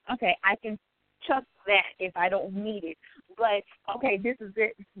is. Okay, I can trust that if I don't need it. But, okay, this is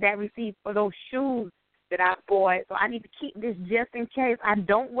that receipt for those shoes that I bought, so I need to keep this just in case I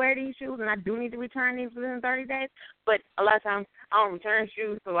don't wear these shoes and I do need to return these within 30 days. But a lot of times I don't return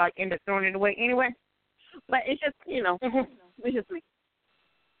shoes, so I end up throwing it away anyway. But it's just, it's just me.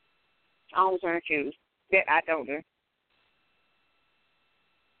 I don't return shoes that I don't do.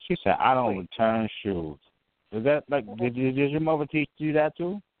 She said, I don't return shoes. Is that like, did your mother teach you that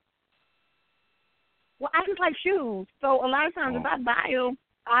too? Well, I just like shoes. So a lot of times if I buy them,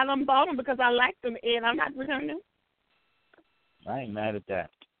 I done bought them because I like them and I'm not returning them. I ain't mad at that.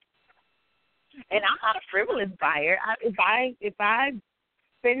 And I'm not a frivolous buyer. If I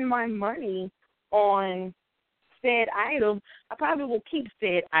spend my money on said item, I probably will keep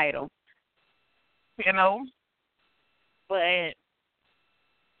said item. You know? But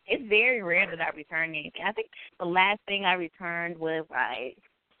it's very rare that I return anything. I think the last thing I returned was I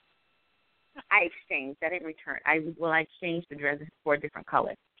exchanged. I didn't return. I exchanged the dresses for a different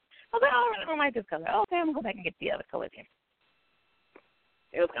color. I was like, oh, I really don't like this color. Okay, I'm going to go back and get the other color then.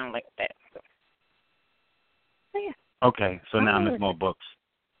 It was kind of like that. So yeah. Okay, so now Ms. Mo Books.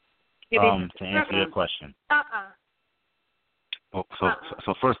 To answer your question.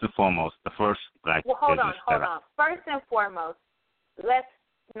 So first and foremost, the first black hold business on. First and foremost, let's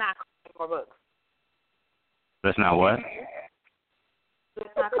not call me more books. Let's not what? Let's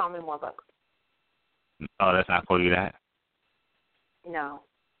not call me more books. Oh, let's not call you that? No.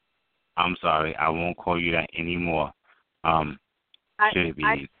 I'm sorry. I won't call you that anymore. Should it be?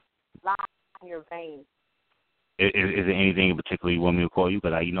 I lie in your veins. Is there anything in particular you want me to call you?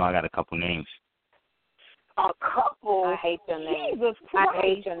 Because I got a couple names. A couple? I hate your name. Jesus Christ. I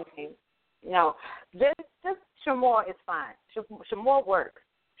hate your name. No, just Shamor is fine. Shamor works.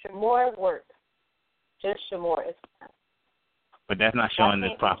 Shamor works. Just Shamor is fine. But that's not showing the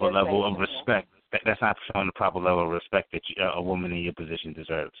proper level of respect. That's not showing the proper level of respect that a woman in your position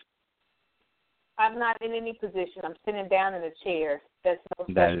deserves. I'm not in any position. I'm sitting down in a chair. That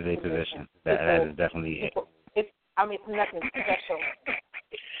is a position. That is definitely it. It's nothing special.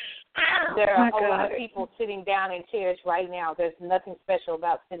 There are a lot of people sitting down in chairs right now. There's nothing special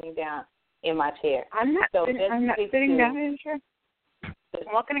about sitting down in my chair. I'm not sitting down in a chair.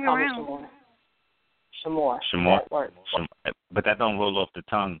 I'm walking around. Shamor. But that don't roll off the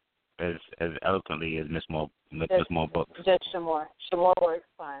tongue as eloquently as Miss Mo Books. Just Shamor. Shamor works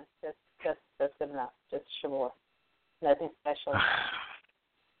fine. That's good enough. Just Shamor. Nothing special.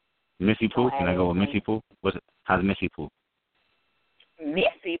 Missy Pooh? Can I go with Missy Pooh? How's Missy Pooh?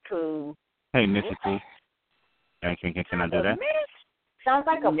 Missy Pooh. Hey, Missy Pooh. Can I do that? Sounds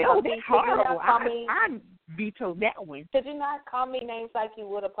like a puppy. No, that's horrible. I vetoed that one. Could you not call me names like you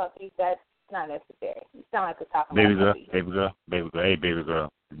would a puppy? That's not necessary. You sound like you're talking about a puppy. Baby girl. Hey, baby girl.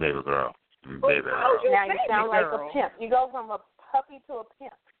 Now you sound like a pimp. You go from a puppy to a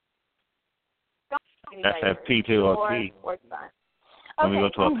pimp. That's a P to or T. When we go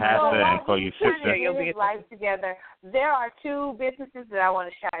to a pastor and call you sister. Life together. There are two businesses that I want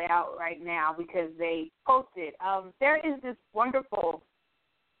to shout out right now because they posted. There is this wonderful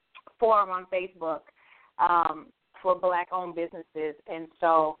forum on Facebook for Black-owned businesses, and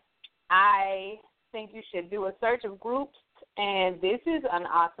so I think you should do a search of groups, and this is an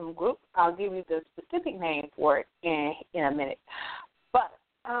awesome group. I'll give you the specific name for it in a minute. But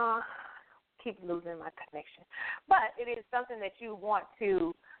keep losing my connection. But it is something that you want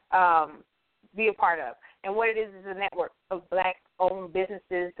to be a part of. And what it is a network of Black-owned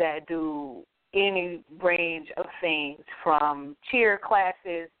businesses that do any range of things from cheer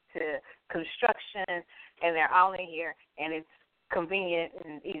classes to construction, and they're all in here, and it's convenient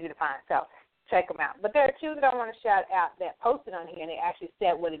and easy to find. So check them out. But there are two that I want to shout out that posted on here, and they actually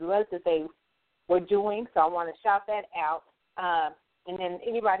said what it was that they were doing. So I want to shout that out. And then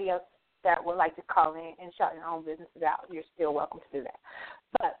anybody else that would like to call in and shout your own businesses out, you're still welcome to do that.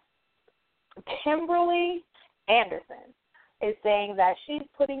 But Kimberly Anderson is saying that she's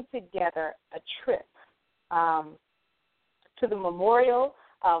putting together a trip to the Memorial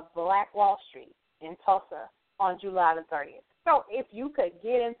of Black Wall Street in Tulsa on July the 30th. So if you could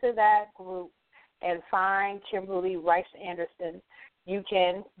get into that group and find Kimberly Rice Anderson, you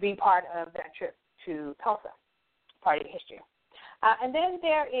can be part of that trip to Tulsa, part of history. And then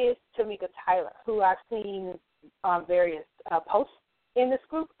there is Tamika Tyler, who I've seen on various posts in this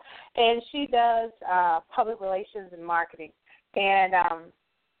group, and she does public relations and marketing and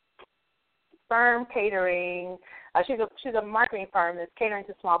firm catering. She's a marketing firm that's catering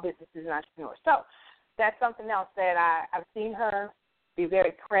to small businesses and entrepreneurs. So that's something else that I've seen her be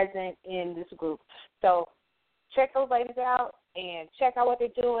very present in this group. So check those ladies out and check out what they're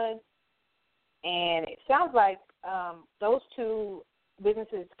doing. And it sounds like those two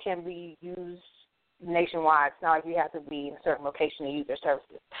businesses can be used nationwide. It's not like you have to be in a certain location to use their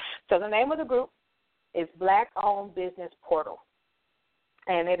services. So the name of the group is Black-Owned Business Portal.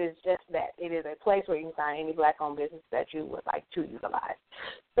 And it is just that. It is a place where you can find any Black-owned business that you would like to utilize.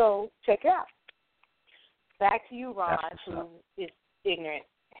 So check it out. Back to you, Ron, who is ignorant.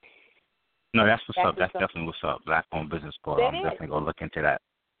 No, that's what's up. That's definitely what's up. Black-owned business part. I'm definitely going to look into that.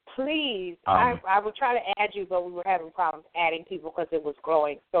 Please. I would try to add you, but we were having problems adding people because it was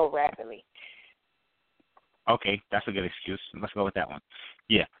growing so rapidly. Okay, that's a good excuse. Let's go with that one.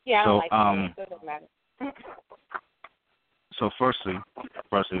 Yeah. Yeah, so, I don't like that. It doesn't matter. So firstly,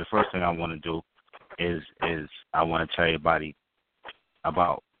 the first thing I want to do is I want to tell everybody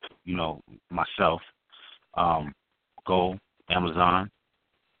about, myself. Go Amazon,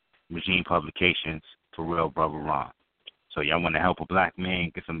 Regime Publications, For Real Brother Ron. So y'all want to help a black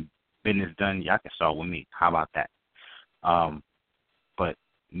man get some business done, y'all can start with me. How about that? But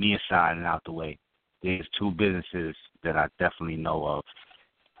me aside and out the way, there's two businesses that I definitely know of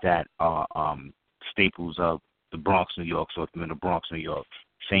that are staples of the Bronx, New York. So if you're in the Bronx, New York,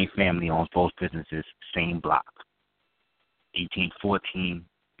 same family owns both businesses, same block. 1814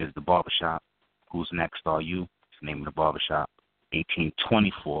 is the barbershop. Who's Next Are You? It's the name of the barbershop.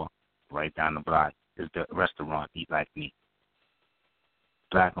 1824, right down the block, is the restaurant Eat Like Me.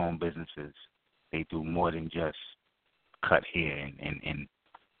 Black-owned businesses, they do more than just cut hair and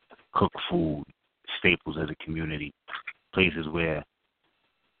cook food, staples of the community, places where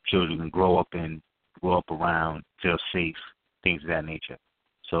children can grow up around, feel safe, things of that nature.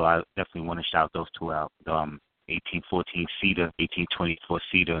 So I definitely want to shout those two out. 1814 Cedar, 1824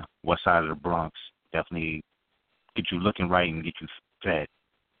 Cedar, west side of the Bronx. Definitely get you looking right and get you fed.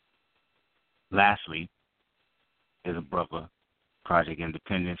 Lastly, there's a brother, Project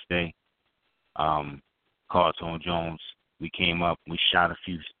Independence Day. Carlton Jones, we came up, we shot a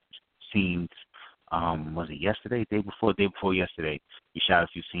few scenes. Was it yesterday? Day before yesterday. We shot a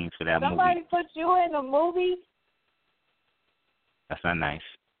few scenes for that movie. Somebody put you in a movie? That's not nice.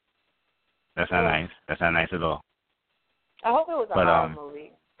 That's not nice. That's not nice at all. I hope it was a horror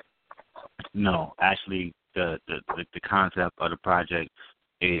movie. No, actually, the concept of the project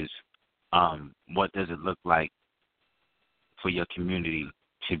is what does it look like for your community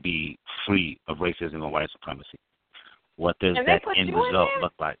to be free of racism and white supremacy? What does that end result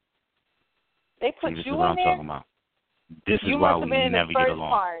look like? They put this you is what in I'm there? talking about. This is why we never get along.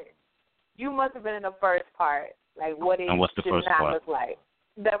 Part. You must have been in the first part. Like what it and what's the should first not part? look like.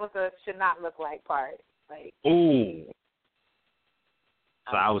 That was a should not look like part. Like ooh.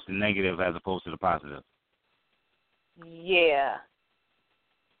 So I was the negative as opposed to the positive. Yeah.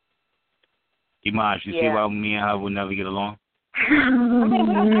 Imaj, you see why me and her would never get along? I mean,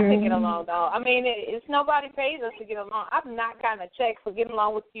 we don't have to get along, though. I mean, it's nobody pays us to get along. I've not gotten a check for getting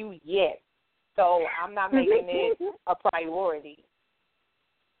along with you yet, so I'm not making it a priority.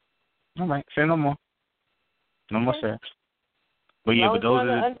 All right, say no more. No more sex. But yeah, but those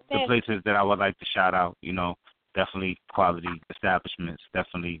are the places that I would like to shout out. Definitely quality establishments.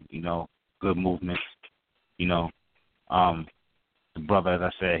 Definitely, good movements. The brother, as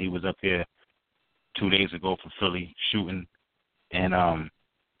I said, he was up here 2 days ago from Philly shooting. And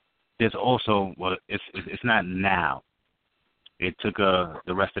there's also, it's not now. It took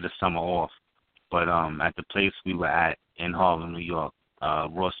the rest of the summer off. But at the place we were at in Harlem, New York,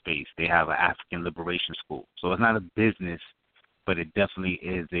 Raw Space, they have an African Liberation School. So it's not a business, but it definitely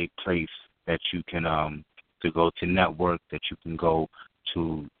is a place that you can to go to network, that you can go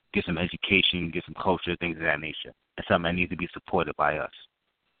to get some education, get some culture, things of that nature. It's something that needs to be supported by us,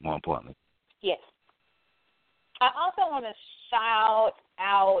 more importantly. Yes. I also want to shout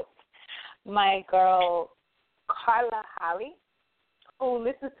out my girl, Carla Holly, who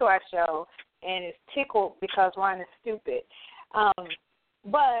listens to our show and is tickled because Ron is stupid.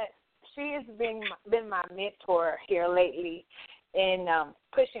 But she has been my mentor here lately in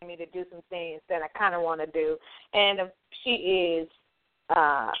pushing me to do some things that I kind of want to do. And she is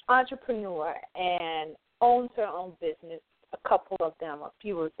entrepreneur and owns her own business, a couple of them, a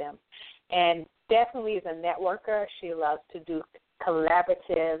few of them, and definitely is a networker. She loves to do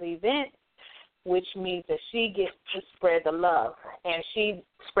collaborative events, which means that she gets to spread the love, and she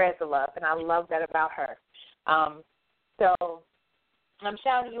spreads the love, and I love that about her. So I'm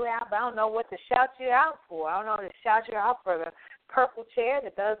shouting you out, but I don't know what to shout you out for. I don't know to shout you out for the purple chair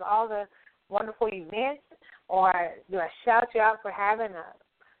that does all the wonderful events, or do I shout you out for having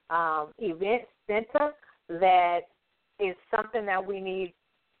a event center that is something that we need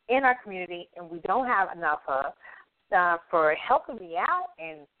in our community and we don't have enough of, for helping me out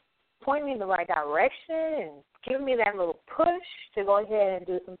and pointing me in the right direction and giving me that little push to go ahead and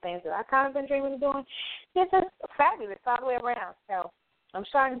do some things that I kind of been dreaming of doing. It's just fabulous all the way around. So I'm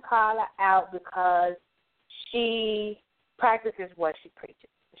shouting Carla out because she practices what she preaches.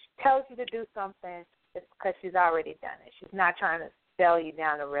 If she tells you to do something, it's because she's already done it. She's not trying to sell you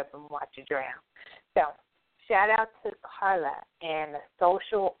down the river and watch you drown. So shout out to Carla and the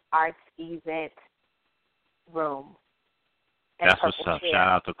social arts event room. That's what's up. Shout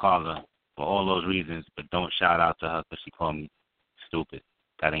out to Carla for all those reasons, but don't shout out to her because she called me stupid.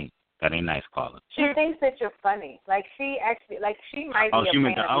 That ain't nice, Carla. She thinks that you're funny. Like she might be. Oh, she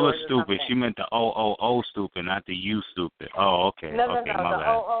meant the other stupid. Something. She meant the O stupid, not the you stupid. Oh, okay. No, okay, the my bad.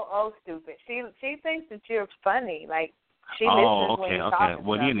 O stupid. She thinks that you're funny. Like she oh, listens okay, when you okay.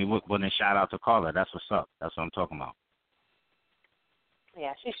 talk. Well, then shout out to Carla. That's what's up. That's what I'm talking about.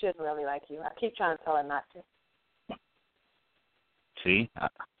 Yeah, she shouldn't really like you. I keep trying to tell her not to. See,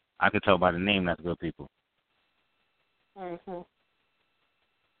 I could tell by the name that's good people. Mhm.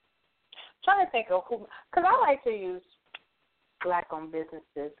 Trying to think of who, because I like to use black-owned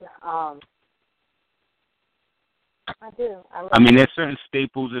businesses. I do. I mean, there's certain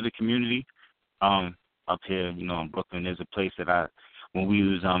staples of the community. Up here, in Brooklyn, there's a place that when we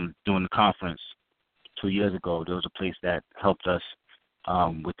was doing the conference 2 years ago, there was a place that helped us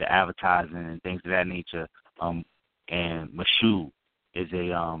with the advertising and things of that nature. And Mashu is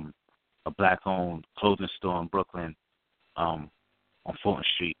a black-owned clothing store in Brooklyn on Fulton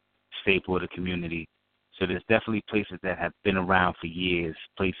Street, staple of the community. So there's definitely places that have been around for years,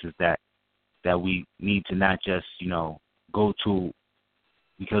 places that we need to not just, go to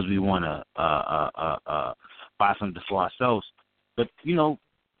because we want to buy something for ourselves, but,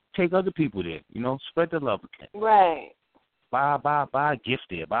 take other people there, spread the love again. Right. Buy a gift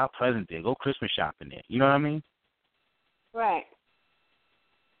there, buy a present there, go Christmas shopping there. You know what I mean? Right.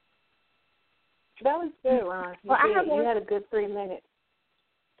 That was good, Ron. You had a good 3 minutes.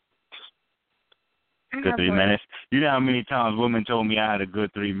 Good 3 minutes? You know how many times women told me I had a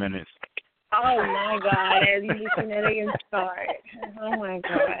good 3 minutes? Oh, my God. As you listen to it again start. Oh, my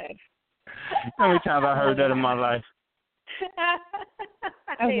God. How many times I heard that in my life?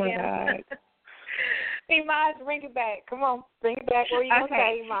 Oh, my God. Imaj, bring it back. Come on, bring it back. What are you going to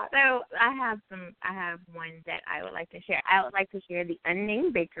say, Imaj? So I have one that I would like to share. I would like to share the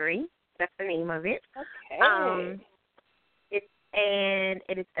Unnamed Bakery. That's the name of it. Okay.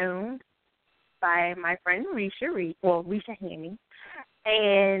 It is owned by my friend Risha Hammy,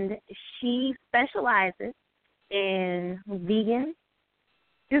 and she specializes in vegan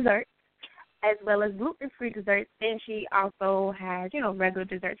desserts as well as gluten-free desserts, and she also has, regular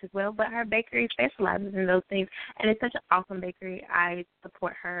desserts as well, but her bakery specializes in those things, and it's such an awesome bakery. I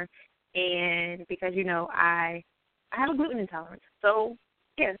support her, and because, I have a gluten intolerance, so,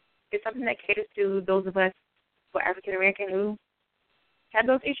 yes, it's something that caters to those of us who are African-American who have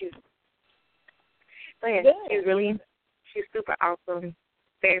those issues. So, yeah, she's super awesome,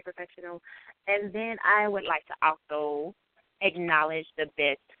 very professional. And then I would like to also acknowledge the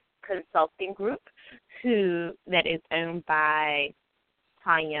BEST Consulting Group, that is owned by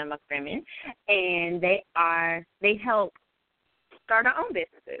Tanya McCrimmon, and they help start our own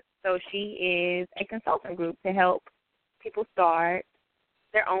businesses. So she is a consulting group to help people start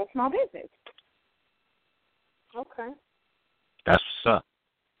their own small business. Okay. That's what's up.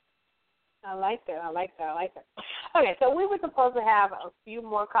 I like that. Okay, so we were supposed to have a few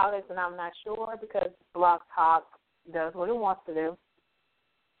more callers, and I'm not sure because Blog Talk does what it wants to do.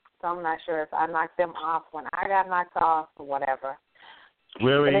 So I'm not sure if I knocked them off when I got knocked off or whatever.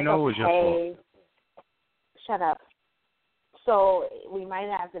 We already know it was your fault. Shut up. So we might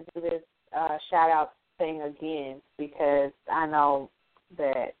have to do this shout-out thing again because I know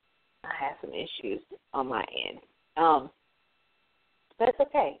that I have some issues on my end. But it's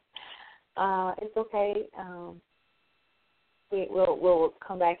okay. It's okay. We'll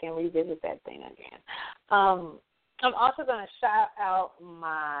come back and revisit that thing again. I'm also going to shout out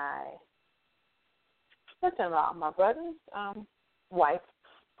my sister-in-law, my brother's wife,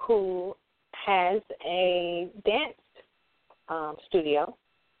 who has a dance studio,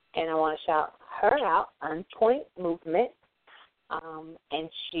 and I want to shout her out, On Point Movement, and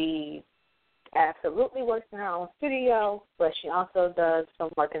she absolutely works in her own studio, but she also does some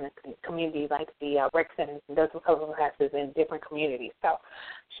work in the community, like the rec centers, and does some cultural classes in different communities. So,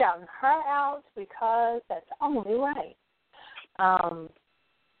 shouting her out because that's only right.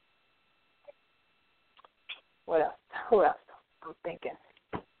 What else? Who else? I'm thinking.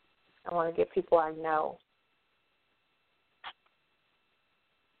 I want to get people I know.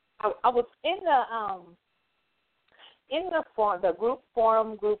 I was in the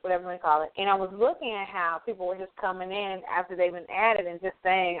forum group, whatever you call it, and I was looking at how people were just coming in after they've been added and just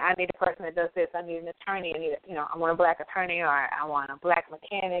saying, I need a person that does this, I need an attorney, I want a black attorney, or I want a black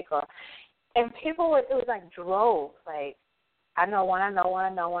mechanic, and people it was like droves, like, I know one I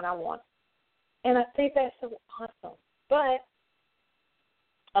want. And I think that's so awesome. But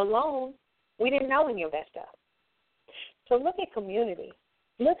alone, we didn't know any of that stuff. So look at community.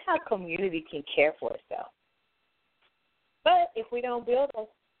 Look how community can care for itself. But if we don't build those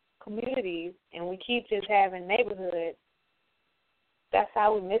communities and we keep just having neighborhoods, that's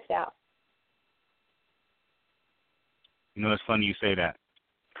how we miss out. You know, it's funny you say that,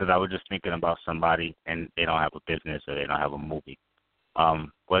 because I was just thinking about somebody and they don't have a business or they don't have a movie. Well,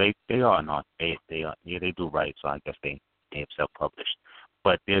 they are not. They are. Yeah, they do write, so I guess they have self-published.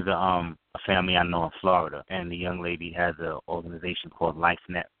 But there's a family I know in Florida, and the young lady has an organization called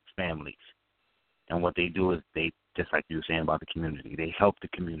LifeNet Families. And what they do is they, just like you were saying about the community, they help the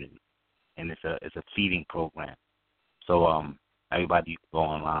community, and it's a feeding program. So everybody can go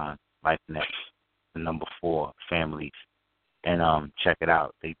online, LifeNet, the number 4 families, and check it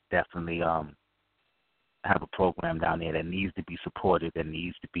out. They definitely have a program down there that needs to be supported, that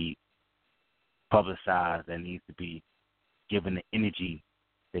needs to be publicized, that needs to be given the energy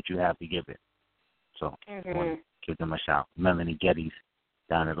that you have to give it. So I want to give them a shout. Melanie Geddes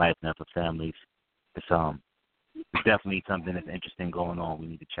down at LifeNet for Families. It's definitely something that's interesting going on. We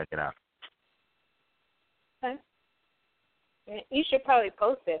need to check it out. Okay. You should probably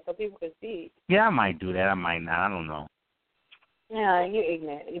post that so people can see. Yeah, I might do that. I might not. I don't know. Yeah, you're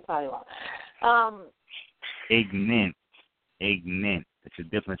ignorant. You probably won't. Ignorant. It's a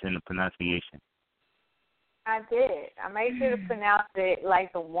difference in the pronunciation. I did. I made sure to pronounce it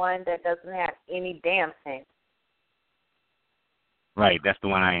like the one that doesn't have any damn sense. Right, that's the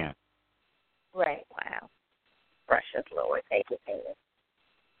one I am. Right. Wow. Precious Lord, take it.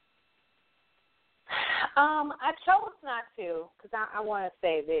 I chose not to, because I want to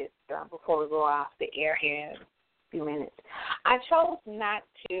say this before we go off the air here in a few minutes. I chose not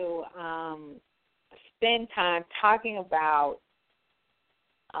to spend time talking about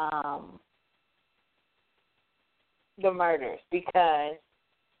the murders, because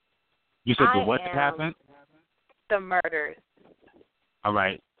you said the what happened? The murders. All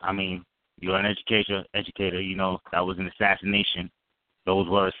right. I mean, you're an educator. You know that was an assassination. Those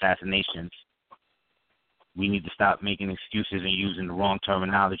were assassinations. We need to stop making excuses and using the wrong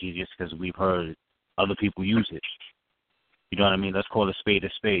terminology just because we've heard other people use it. You know what I mean? Let's call a spade a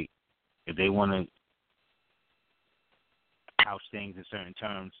spade. If they want to couch things in certain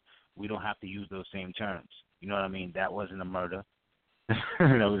terms, we don't have to use those same terms. You know what I mean? That wasn't a murder. That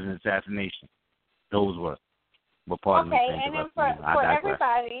was an assassination. Those were. But pardon me. Okay, and then for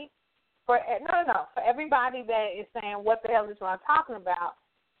everybody, for everybody that is saying, what the hell is what I'm talking about,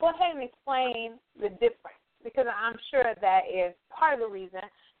 go ahead and explain the difference, because I'm sure that is part of the reason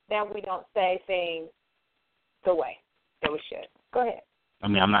that we don't say things the way that we should. Go ahead. I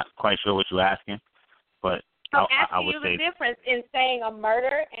mean, I'm not quite sure what you're asking, but I'm I asking would you say the difference in saying a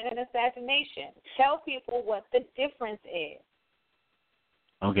murder and an assassination. Tell people what the difference is.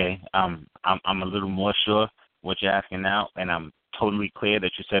 Okay, I'm a little more sure what you're asking now, and I'm totally clear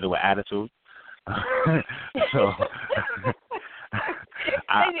that you said it with attitude. So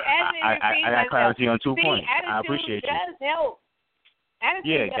I got clarity on 2 points. I appreciate you. Attitude does help.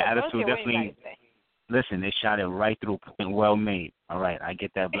 The attitude definitely. Listen, they shot it right through. Point well made. All right, I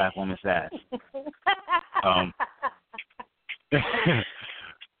get that black woman's ass.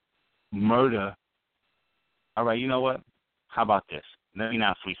 Murder. All right, you know what? How about this? Let me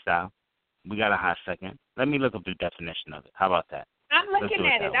not freestyle. We got a hot second. Let me look up the definition of it. How about that? I'm looking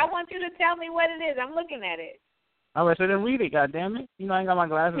at it. I want you to tell me what it is. I'm looking at it. All right, so then read it, goddammit. You know I ain't got my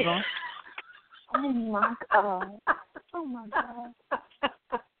glasses on. Oh, my God. Oh, my God.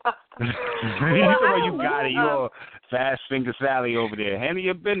 You got it. You all fast finger Sally over there. Handle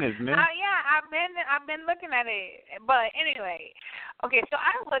your business, man. I've been looking at it. But anyway, okay, so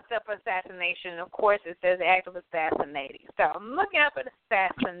I looked up assassination. Of course, it says act of assassinating. So I'm looking up at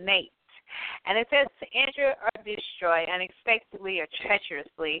assassinate. And it says to injure or destroy unexpectedly or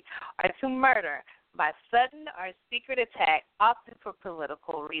treacherously, or to murder by sudden or secret attack, often for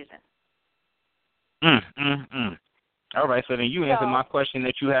political reasons. All right, so then you answered my question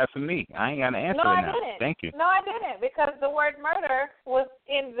that you had for me. I ain't got an answer now. I didn't. Thank you. No, I didn't, because the word murder was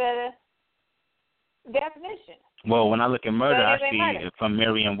in the definition. Well, when I look at murder, I see from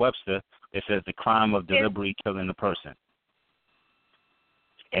Merriam-Webster, it says the crime of deliberately killing the person.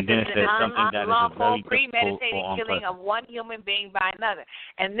 And then it says something that is a very premeditated killing of one human being by another.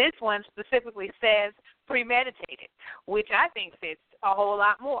 And this one specifically says premeditated, which I think fits a whole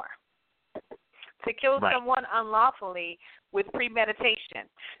lot more. To kill someone unlawfully with premeditation.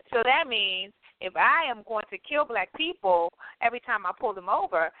 So that means if I am going to kill black people every time I pull them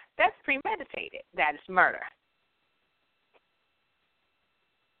over, that's premeditated. That is murder.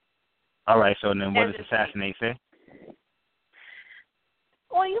 All right, so then what does assassinate say?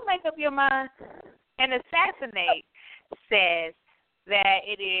 Well, you make up your mind. And assassinate says that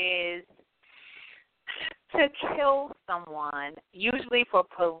it is to kill someone, usually for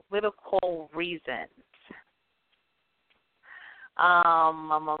political reasons,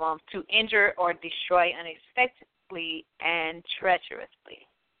 to injure or destroy unexpectedly and treacherously,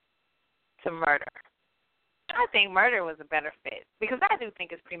 to murder. I think murder was a better fit because I do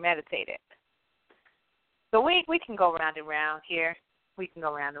think it's premeditated. So we can go round and round here. We can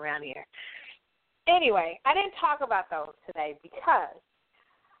go round and round here. Anyway, I didn't talk about those today because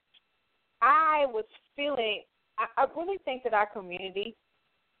I was feeling, I really think that our community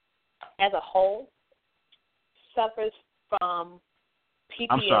as a whole suffers from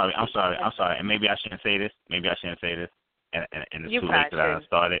PTSD. I'm sorry. And maybe I shouldn't say this. And it's too late that I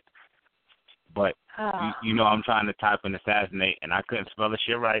started. But, you know, I'm trying to type and assassinate, and I couldn't spell the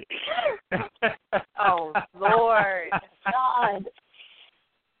shit right. Oh, Lord. God.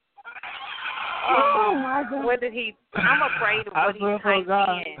 Oh, my God. What did he, I'm afraid of what he typed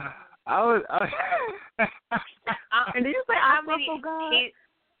in. And did you say I forgot?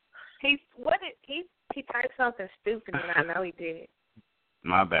 He typed something stupid, and I know he did.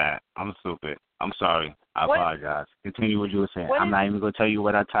 My bad. I'm stupid. I'm sorry. I apologize. Continue what you were saying. I'm not even going to tell you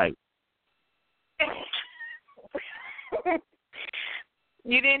what I typed.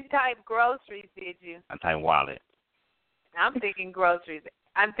 You didn't type groceries, did you? I typed wallet. I'm thinking groceries.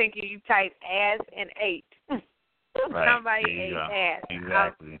 I'm thinking you typed ass and ate. Right. Somebody ate ass.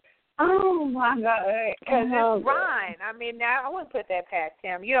 Exactly. Oh, my God. Because it's Ryan. I mean, now I wouldn't put that past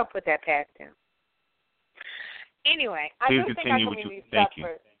him. You don't put that past him. Anyway, I do think our community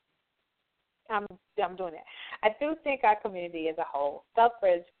suffers. I'm doing that. I do think our community as a whole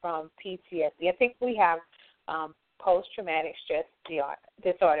suffers from PTSD. I think we have post-traumatic stress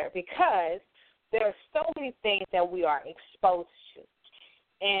disorder because there are so many things that we are exposed to,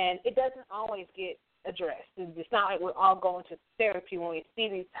 and it doesn't always get addressed. It's not like we're all going to therapy when we see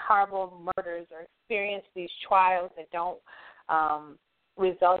these horrible murders or experience these trials that don't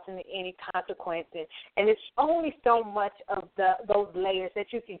result in any consequences. And it's only so much of those layers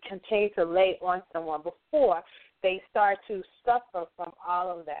that you can continue to lay on someone before they start to suffer from all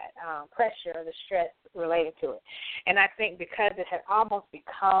of that pressure, the stress related to it. And I think because it had almost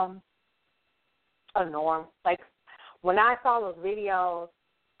become a norm, like when I saw those videos,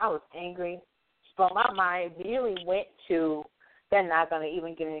 I was angry. But my mind immediately went to, they're not going to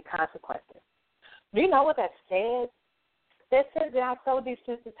even get any consequences. Do you know what that says? That says that I'm so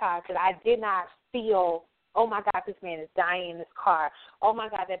desensitized that I did not feel, oh, my God, this man is dying in this car. Oh, my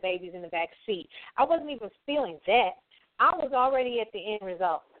God, that baby's in the back seat. I wasn't even feeling that. I was already at the end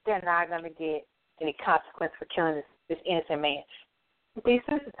result. They're not going to get any consequence for killing this innocent man.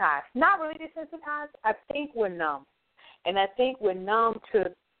 Desensitized. Not really desensitized. I think we're numb. And I think we're numb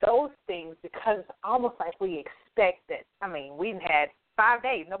to those things because it's almost like we expect it. I mean, we've had 5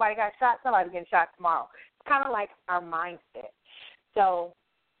 days. Nobody got shot. Somebody's getting shot tomorrow. It's kind of like our mindset. So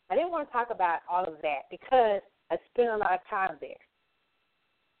I didn't want to talk about all of that because I spent a lot of time there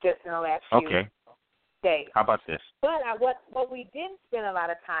just in the last few days. How about this? But what we didn't spend a lot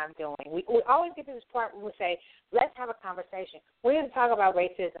of time doing, we always get to this part where we say, let's have a conversation. We need to talk about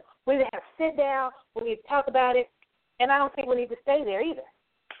racism. We need to have a sit down. We need to talk about it. And I don't think we need to stay there either.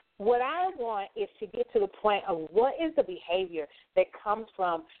 What I want is to get to the point of what is the behavior that comes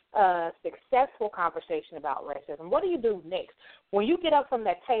from a successful conversation about racism. What do you do next? When you get up from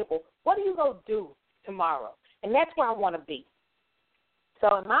that table, what do you go do tomorrow? And that's where I want to be.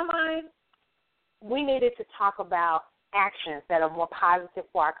 So in my mind, we needed to talk about actions that are more positive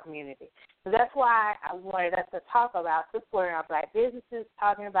for our community. So that's why I wanted us to talk about supporting our Black businesses,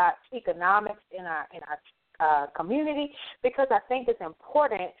 talking about economics in our community, because I think it's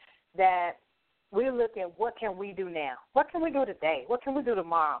important that we look at what can we do now? What can we do today? What can we do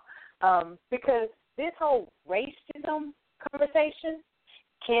tomorrow? Because this whole racism conversation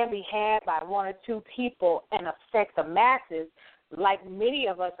can be had by one or two people and affect the masses like many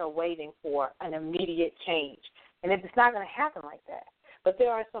of us are waiting for an immediate change. And it's not going to happen like that. But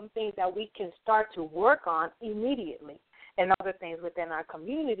there are some things that we can start to work on immediately and other things within our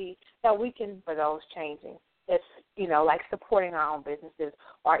community that we can, for those changing. It's, like supporting our own businesses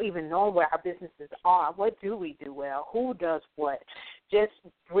or even knowing where our businesses are. What do we do well? Who does what? Just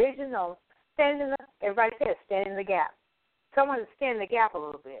bridging those, everybody says stand in the gap. Someone to stand in the gap a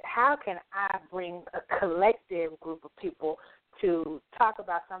little bit. How can I bring a collective group of people to talk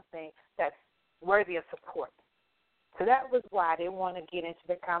about something that's worthy of support? So that was why I didn't want to get into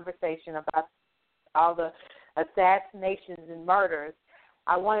the conversation about all the assassinations and murders.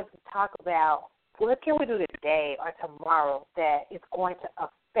 I wanted to talk about what can we do today or tomorrow that is going to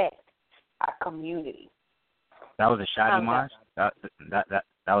affect our community. That was a shot, Okay. Imaj?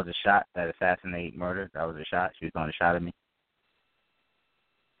 That was a shot, that assassinate murder? That was a shot? She was throwing a shot at me?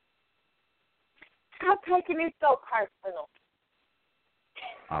 Stop taking it so personal.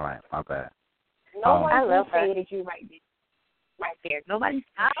 All right, my bad. No one I love her. said you right there. Nobody's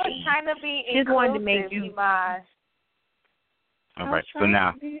I was trying to be just wanted to make inclusive, you. Imaj. All right, so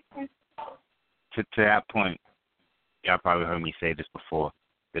now, to that point, y'all probably heard me say this before.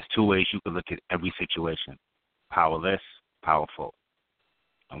 There's two ways you could look at every situation. Powerless, powerful.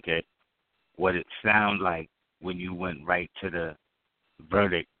 Okay? What it sounded like when you went right to the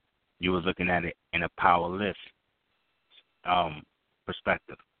verdict, you were looking at it in a powerless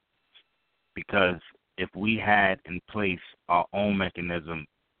perspective. Because if we had in place our own mechanism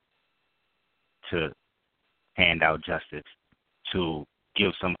to hand out justice, to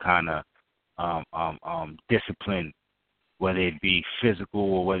give some kind of discipline, whether it be physical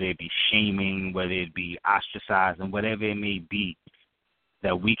or whether it be shaming, whether it be ostracizing, whatever it may be,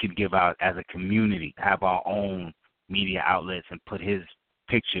 that we could give out as a community, have our own media outlets and put his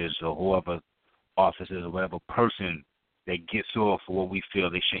pictures or whoever officers or whatever person that gets off for what we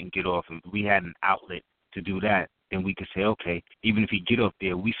feel they shouldn't get off. If we had an outlet to do that, then we could say, okay, even if he get off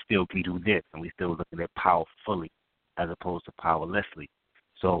there, we still can do this, and we still look at it powerfully as opposed to powerlessly.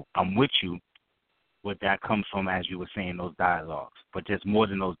 So I'm with you. What that comes from, as you were saying, those dialogues. But there's more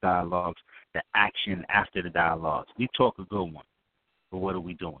than those dialogues, the action after the dialogues. We talk a good one, but what are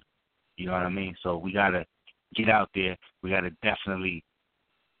we doing? You know what I mean? So we got to get out there. We got to definitely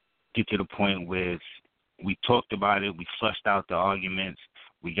get to the point where we talked about it, we flushed out the arguments,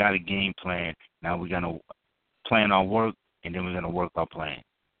 we got a game plan. Now we're going to plan our work, and then we're going to work our plan.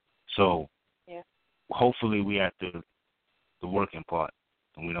 So hopefully we at the working part,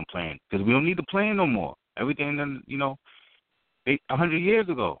 and we don't plan. Because we don't need to plan no more. Everything, 100 years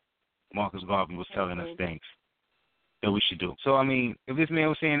ago, Marcus Garvey was telling us things that we should do. So, I mean, if this man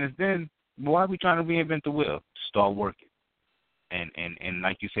was saying this then, why are we trying to reinvent the wheel? Start working. And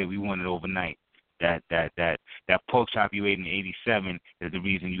like you said, we want it overnight. That pork chop you ate in '87 is the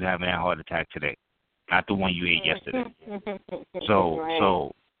reason you having that heart attack today, not the one you ate yesterday.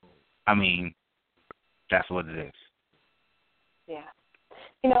 So, I mean, that's what it is. Yeah.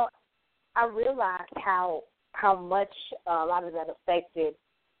 I realized how much a lot of that affected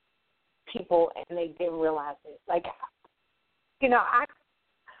people, and they didn't realize it. Like, I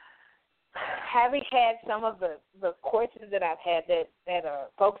having had some of the courses that I've had that are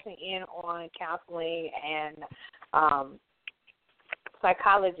focusing in on counseling and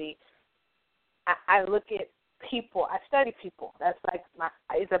psychology, I look at people. I study people. That's like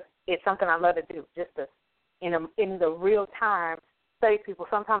it's something I love to do. Just in the real time study people.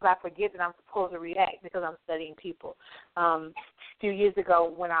 Sometimes I forget that I'm supposed to react because I'm studying people. A few years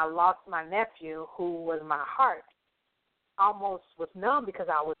ago, when I lost my nephew, who was my heart, almost was numb because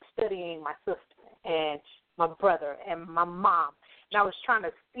I was studying my sister and my brother and my mom, and I was trying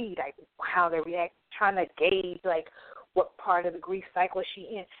to see how they react, trying to gauge what part of the grief cycle is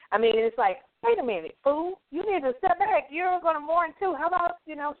she in. I mean, it's like, wait a minute, fool, you need to step back. You're going to mourn too. How about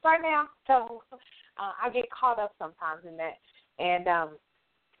start now? So I get caught up sometimes in that, and I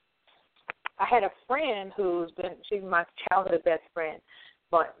had a friend she's my childhood best friend,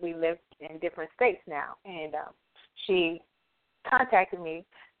 but we live in different states now, and she contacted me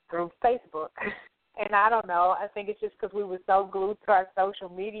through Facebook, and I don't know, I think it's just because we were so glued to our social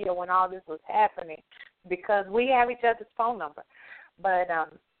media when all this was happening, because we have each other's phone number. But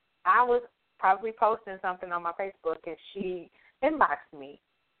I was probably posting something on my Facebook, and she inboxed me,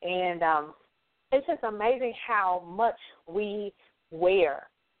 and it's just amazing how much we wear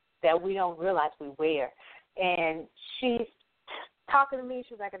that we don't realize we wear. And she's talking to me.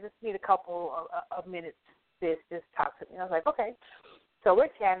 She's like, I just need a couple of minutes to just talk to me. I was like, okay. So we're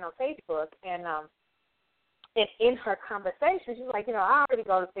chatting on Facebook, and in her conversation, she's like, I already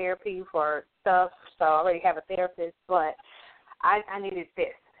go to therapy for stuff, so I already have a therapist, but I needed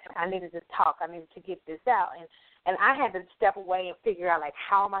this. I needed to talk. I needed to get this out. And I had to step away and figure out,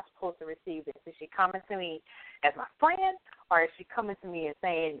 how am I supposed to receive this? Is she coming to me as my friend, or is she coming to me and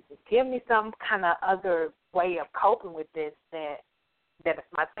saying, give me some kind of other way of coping with this that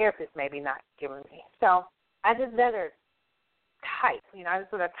my therapist maybe not giving me? So I just let her type, I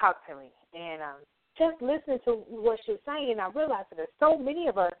just let her talk to me. And just listening to what she was saying, I realized that there's so many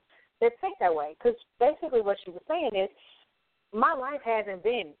of us that think that way, because basically what she was saying is, my life hasn't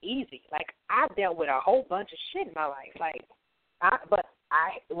been easy. I've dealt with a whole bunch of shit in my life.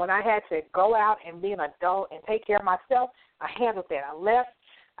 When I had to go out and be an adult and take care of myself, I handled that. I left,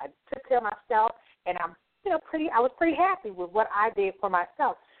 I took care of myself, and I was pretty happy with what I did for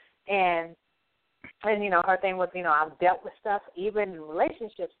myself. And And, her thing was, I've dealt with stuff even in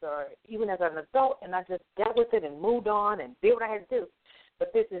relationships or even as an adult, and I just dealt with it and moved on and did what I had to do.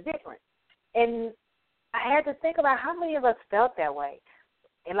 But this is different. And I had to think about how many of us felt that way.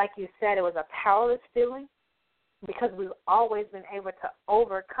 And like you said, it was a powerless feeling because we've always been able to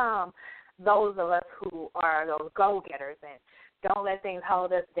overcome those of us who are those go-getters and don't let things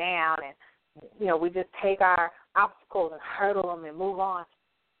hold us down. And, we just take our obstacles and hurdle them and move on.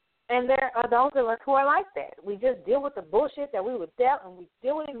 And there are those of us who are like that. We just deal with the bullshit that we were dealt, and we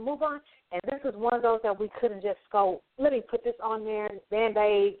deal with it and move on. And this is one of those that we couldn't just go, let me put this on there, this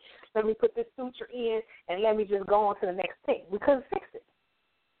Band-Aid, let me put this suture in, and let me just go on to the next thing. We couldn't fix it.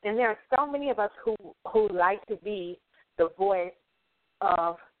 And there are so many of us who like to be the voice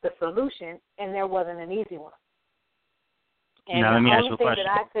of the solution, and there wasn't an easy one. And now, let me ask you a question.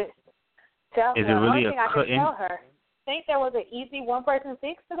 That I could tell is her, it really the only thing I could tell her, think there was an easy one-person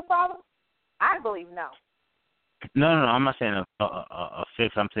fix to the problem? I believe no. No, I'm not saying a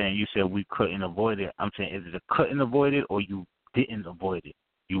fix. I'm saying you said we couldn't avoid it. I'm saying is it a couldn't avoid it or you didn't avoid it?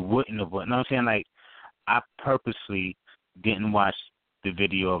 You wouldn't avoid it. No, I'm saying like I purposely didn't watch the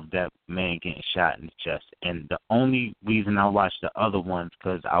video of that man getting shot in the chest. And the only reason I watched the other ones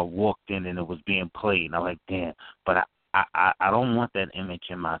because I walked in and it was being played. And I'm like, damn, but I don't want that image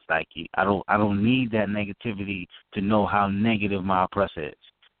in my psyche. I don't need that negativity to know how negative my oppressor is.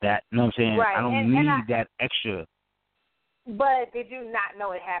 That, you know what I'm saying? Right. I don't need that extra. But did you not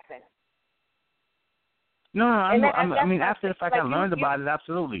know it happened? No, I mean, after the fact, I learned about it,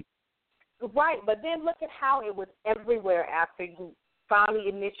 absolutely. Right, but then look at how it was everywhere after you finally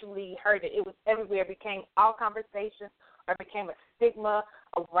initially heard it. It was everywhere. It became all conversation or became a stigma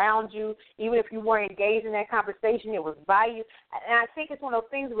around you. Even if you weren't engaged in that conversation, it was by you. And I think it's one of those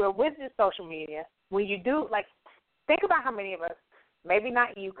things where with this social media, when you do, like, think about how many of us, maybe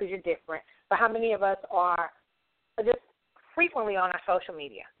not you because you're different, but how many of us are just frequently on our social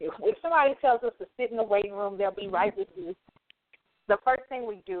media. If somebody tells us to sit in the waiting room, they'll be right with you. The first thing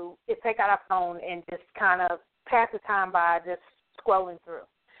we do is take out our phone and just kind of pass the time by just scrolling through.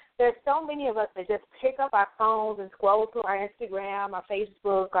 There's so many of us that just pick up our phones and scroll through our Instagram, our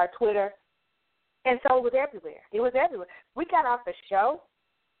Facebook, our Twitter. And so it was everywhere. It was everywhere. We got off the show.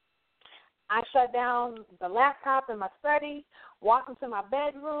 I shut down the laptop in my study, walked into my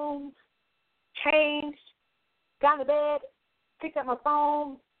bedroom, changed, got into bed, picked up my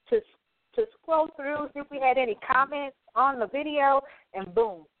phone to scroll through, see if we had any comments on the video, and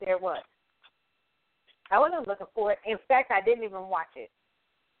boom, there it was. I wasn't looking for it. In fact, I didn't even watch it.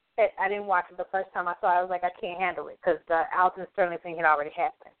 I didn't watch it the first time I saw it. I was like, I can't handle it because the Alton Sterling thing had already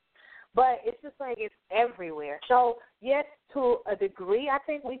happened. But it's just like it's everywhere. So, yes, to a degree, I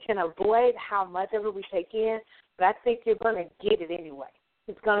think we can avoid how much of it we take in, but I think you're going to get it anyway.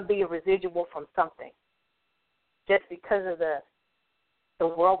 It's going to be a residual from something just because of the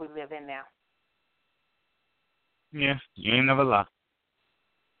world we live in now. Yeah, you ain't never lie.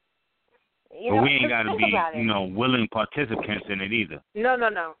 But we ain't got to be, willing participants in it either. No,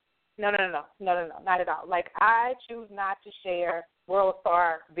 not at all. Like, I choose not to share World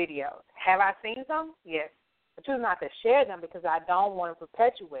Star videos. Have I seen some? Yes. I choose not to share them because I don't want to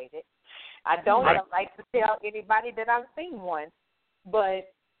perpetuate it. I don't like to tell anybody that I've seen one,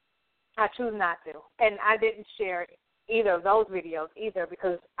 but I choose not to. And I didn't share either of those videos either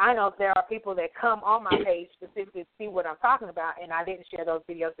because I know there are people that come on my page specifically to see what I'm talking about, and I didn't share those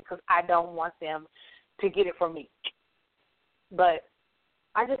videos because I don't want them to get it from me. But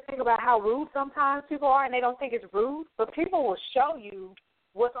I just think about how rude sometimes people are, and they don't think it's rude, but people will show you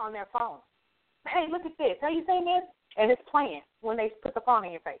what's on their phone. Hey, look at this. Have you seen this? And it's playing when they put the phone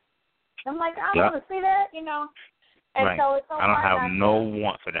in your face. I'm like, I don't want to see that, And right. So it's so I don't have no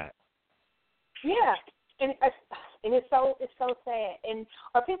want for that. Yeah. And it's so sad. And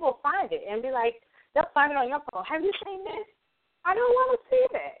or people find it and be like, they'll find it on your phone. Have you seen this? I don't want to see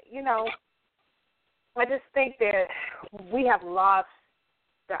that. I just think that we have lost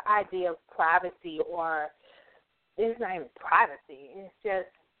the idea of privacy, or it's not even privacy. It's just,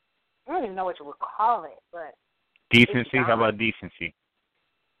 I don't even know what you would call it, but decency. How about decency?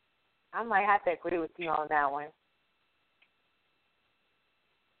 I might have to agree with you on that one.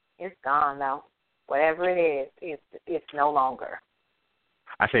 It's gone though. Whatever it is, it's no longer.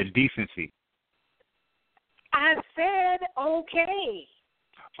 I said decency. I said okay.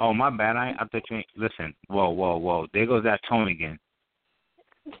 Oh, my bad. I thought you ain't. Listen. Whoa. There goes that tone again.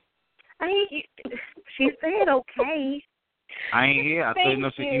 She said okay. I ain't here. I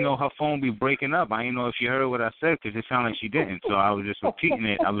thought, her phone be breaking up. I didn't know if she heard what I said because it sounded like she didn't. So I was just repeating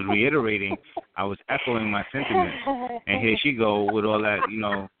it. I was reiterating. I was echoing my sentiments. And here she go with all that,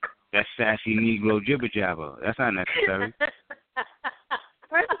 That's sassy Negro jibber jabber. That's not necessary.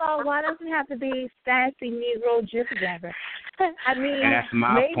 First of all, why does it have to be sassy Negro jibber jabber? I mean, and that's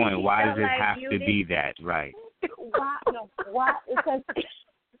my point. Why does it like have to be that? Right. Why? No, why? Because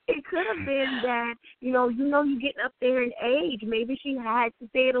it could have been that you're getting up there in age. Maybe she had to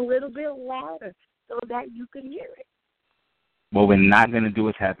say it a little bit louder so that you could hear it. What we're not gonna do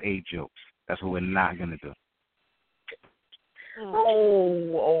is have age jokes. That's what we're not gonna do.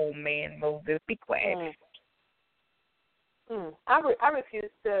 Oh man, Moses, be quiet. I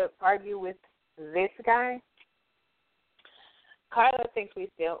refuse to argue with this guy. Carla thinks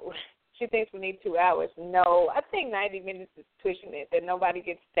she thinks we need 2 hours. No, I think 90 minutes is pushing it, that nobody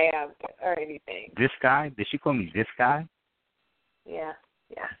gets stabbed or anything. This guy? Did she call me this guy? Yeah.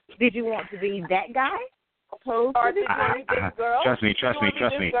 Did you want to be that guy? Or did you want to be this girl? Trust me. I can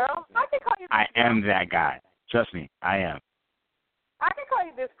call you this I girl. am that guy. Trust me, I am. I can call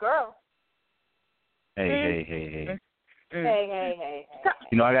you this girl. Hey. Hey.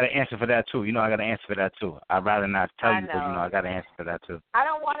 You know, I got to answer for that, too. I'd rather not tell you, but, I got to answer for that, too. I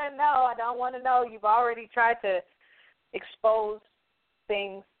don't want to know. You've already tried to expose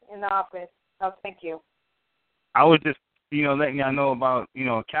things in the office. Oh, thank you. I was just, letting y'all know about,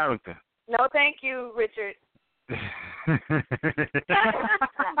 character. No, thank you, Richard. No,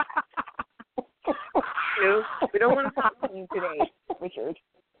 we don't want to talk to you today, Richard.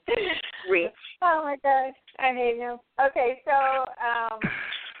 Rich. Oh my gosh, I hate him. Okay, so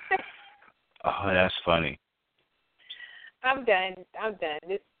oh, that's funny. I'm done.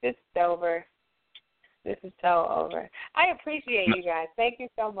 This is over. This is so over. I appreciate you guys. Thank you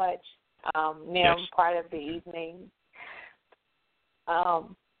so much. Nim, yes. Part of the evening.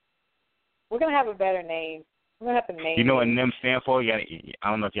 We're gonna have a better name. We're gonna have to name. You know what NIM stand for? I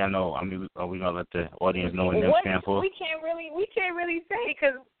don't know if y'all know. I mean, are we gonna let the audience know what NIM stand for? We can't really say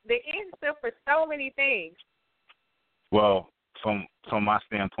because the N stood for so many things. Well, from my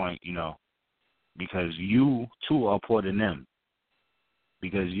standpoint, because you too are part of NIM.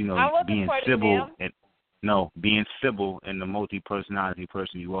 Because being Sybil being Sybil and the multi-personality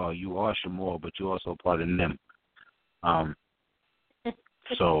person you are Shamor, but you're also part of NIM.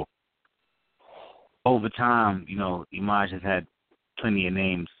 So. Over time, Imaj has had plenty of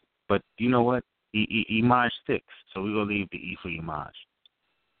names, but you know what? Imaj sticks, so we're going to leave the E for Imaj.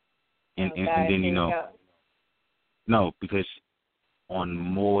 And then, no, because on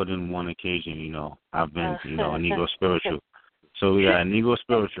more than one occasion, I've been, a Negro spiritual. So we got a Negro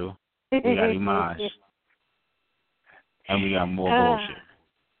spiritual, we got Imaj, and we got more bullshit.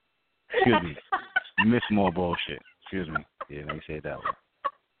 Excuse me. Miss more bullshit. Excuse me. Yeah, let me say it that way.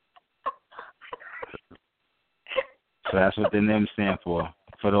 So that's what the NIM stand for.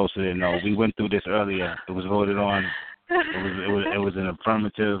 For those who didn't know, we went through this earlier. It was voted on. It was an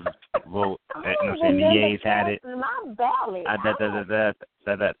affirmative vote. The yeas had it. My ballot.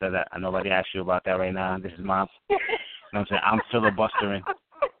 Nobody asked you about that right now. This is my. I'm filibustering.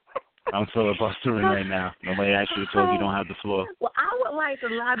 Right now. Nobody actually told you don't have the floor. Well, I would like to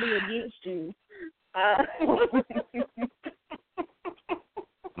lobby against you.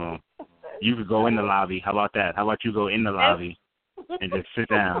 You could go in the lobby. How about that? How about you go in the lobby and just sat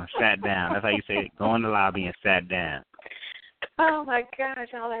down. That's how you say it. Go in the lobby and sat down. Oh, my gosh.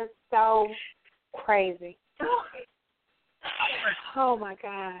 Oh, that's so crazy. Oh, my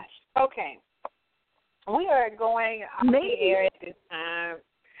gosh. Okay. We are going off the air at this time.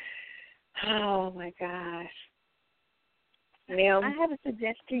 Oh, my gosh. Nim? I have a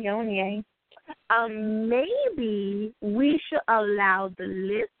suggestion, Yoni. Maybe we should allow the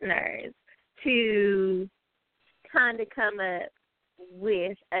listeners to kind of come up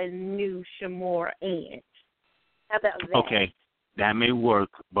with a new Shamor Ant. How about that? Okay, that may work,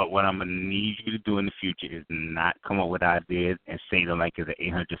 but what I'm going to need you to do in the future is not come up with ideas and say them like it's an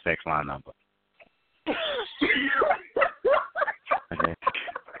 800 sex line number. Okay.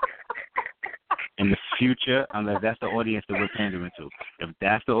 In the future, unless that's the audience that we're pandering to. If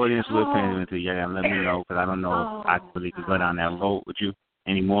that's the audience we're pandering to, you gotta let me know, because I don't know if I really could go down that road with you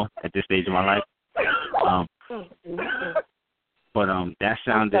anymore at this stage of my life. But that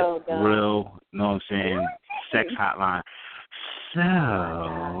sounded real, you know what I'm saying, sex hotline. So,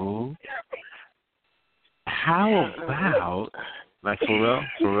 how about, like, for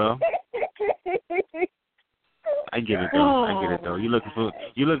real? I get it though. You looking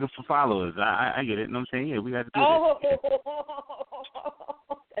for followers. I get it. You know what I'm saying? Yeah, we got to do this.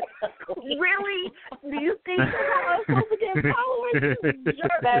 Really? Do you think that I'm supposed to get followers?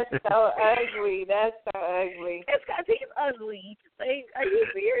 That's so ugly. It's because he's ugly. Like, are you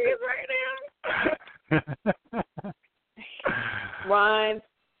serious right now? Ron,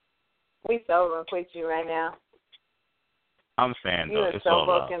 We so gonna quit you right now. I'm saying You though, are it's so all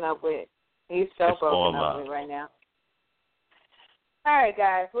broken love. up with. You so It's broken all up love. with right now. All right,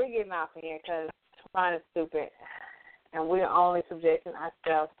 guys, we're getting off of here because Ron is stupid, and we're only subjecting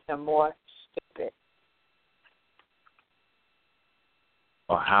ourselves to more stupid.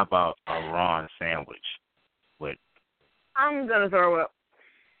 Or how about a Ron sandwich with I'm gonna throw up.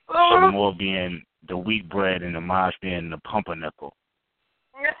 Shamor being the wheat bread and the Maj being the pumpernickel?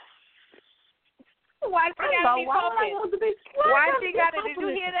 Why she gotta be pumping? Why she gotta? Did you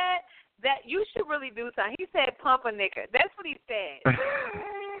hear that? That you should really do something. He said pumpernickel. That's what he said.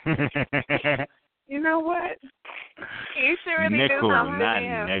 You know what? You should really Nickel, do something. not to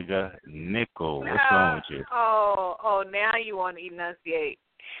him. nigga. Nickel. What's wrong with you? Oh, now you want to enunciate.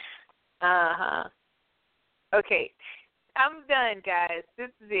 Okay. I'm done, guys.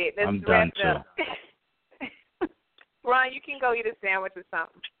 This is it. Let's I'm wrap done, it up. Ron, you can go eat a sandwich or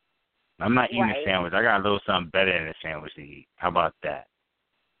something. I'm not eating a sandwich. I got a little something better than a sandwich to eat. How about that?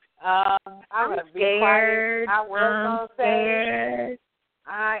 I'm gonna be quiet. I was gonna say.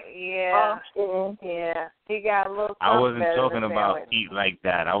 Yeah. Yeah. He got a little. I wasn't better talking than about sandwich. eat like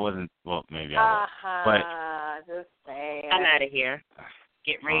that. I wasn't. Well, maybe I was. Just saying. I'm out of here.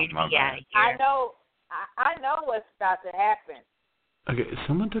 Get ready to be out of here. I know what's about to happen. Okay,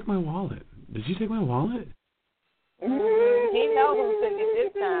 someone took my wallet. Did you take my wallet? Mm-hmm. He know who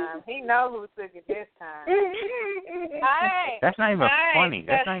took it this time. Right. That's not even funny.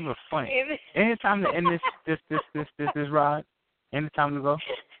 That's not even funny. Any time to end this ride? Any time to go?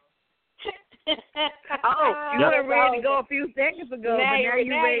 Oh, you were ready to go a few seconds ago, but now you're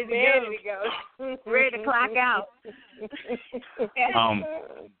ready to go. Ready to clock out.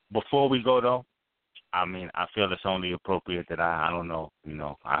 Before we go though, I mean, I feel it's only appropriate that I don't know,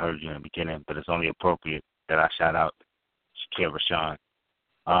 I heard you in the beginning, but it's only appropriate that I shout out Shakira Rashawn.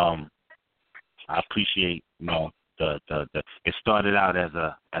 I appreciate, the it started out as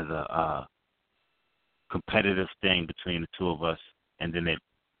a competitive thing between the two of us, and then it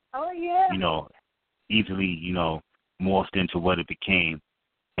easily, morphed into what it became.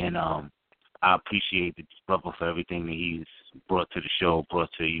 And I appreciate the brother for everything that he's brought to the show,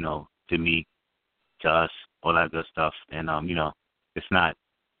 brought to, to me, to us, all that good stuff. And it's not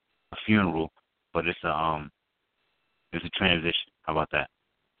a funeral, but it's a transition. How about that?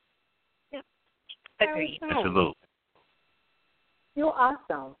 Yep. Agreed. And salute. You're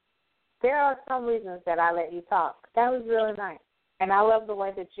awesome. There are some reasons that I let you talk. That was really nice. And I love the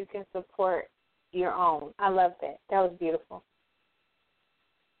way that you can support your own. I love that. That was beautiful.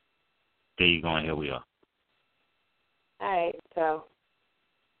 There you go, and here we are. All right, so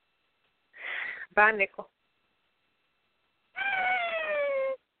bye, Nickel.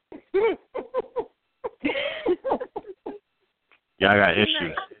 Y'all got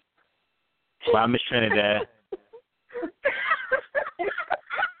issues. Bye, Miss Trinidad.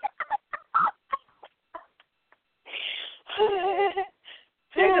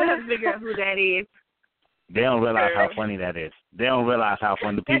 They're going to figure out who that is. They don't realize how funny that is. They don't realize how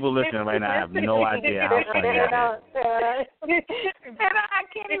funny. The people listening right now have no idea how funny that is. And I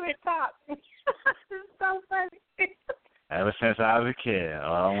can't even talk. It's so funny. Ever since I was a kid,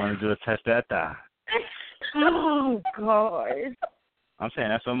 all I want to do is touch that thigh. Oh, God. I'm saying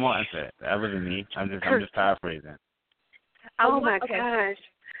that's what Martin said. That wasn't me. I'm just paraphrasing. Oh my gosh.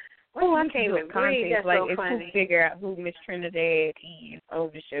 Oh, I can't even breathe. That's like, so if funny. you figure out who Miss Trinidad is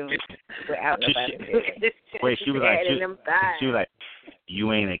on the show without nobody there. Wait, she was like,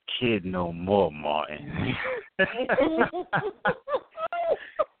 you ain't a kid no more, Martin.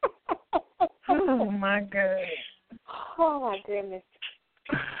 Oh, my God. Oh, my goodness.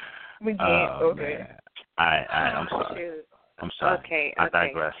 We can't go there. All right, I'm sorry. Shoot. I'm sorry. Okay. I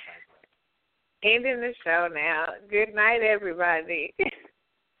digress. Ending the show now. Good night, everybody.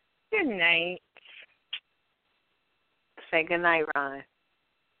 Good night. Say good night, Ron.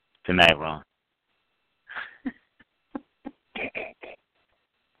 Good night, Ron.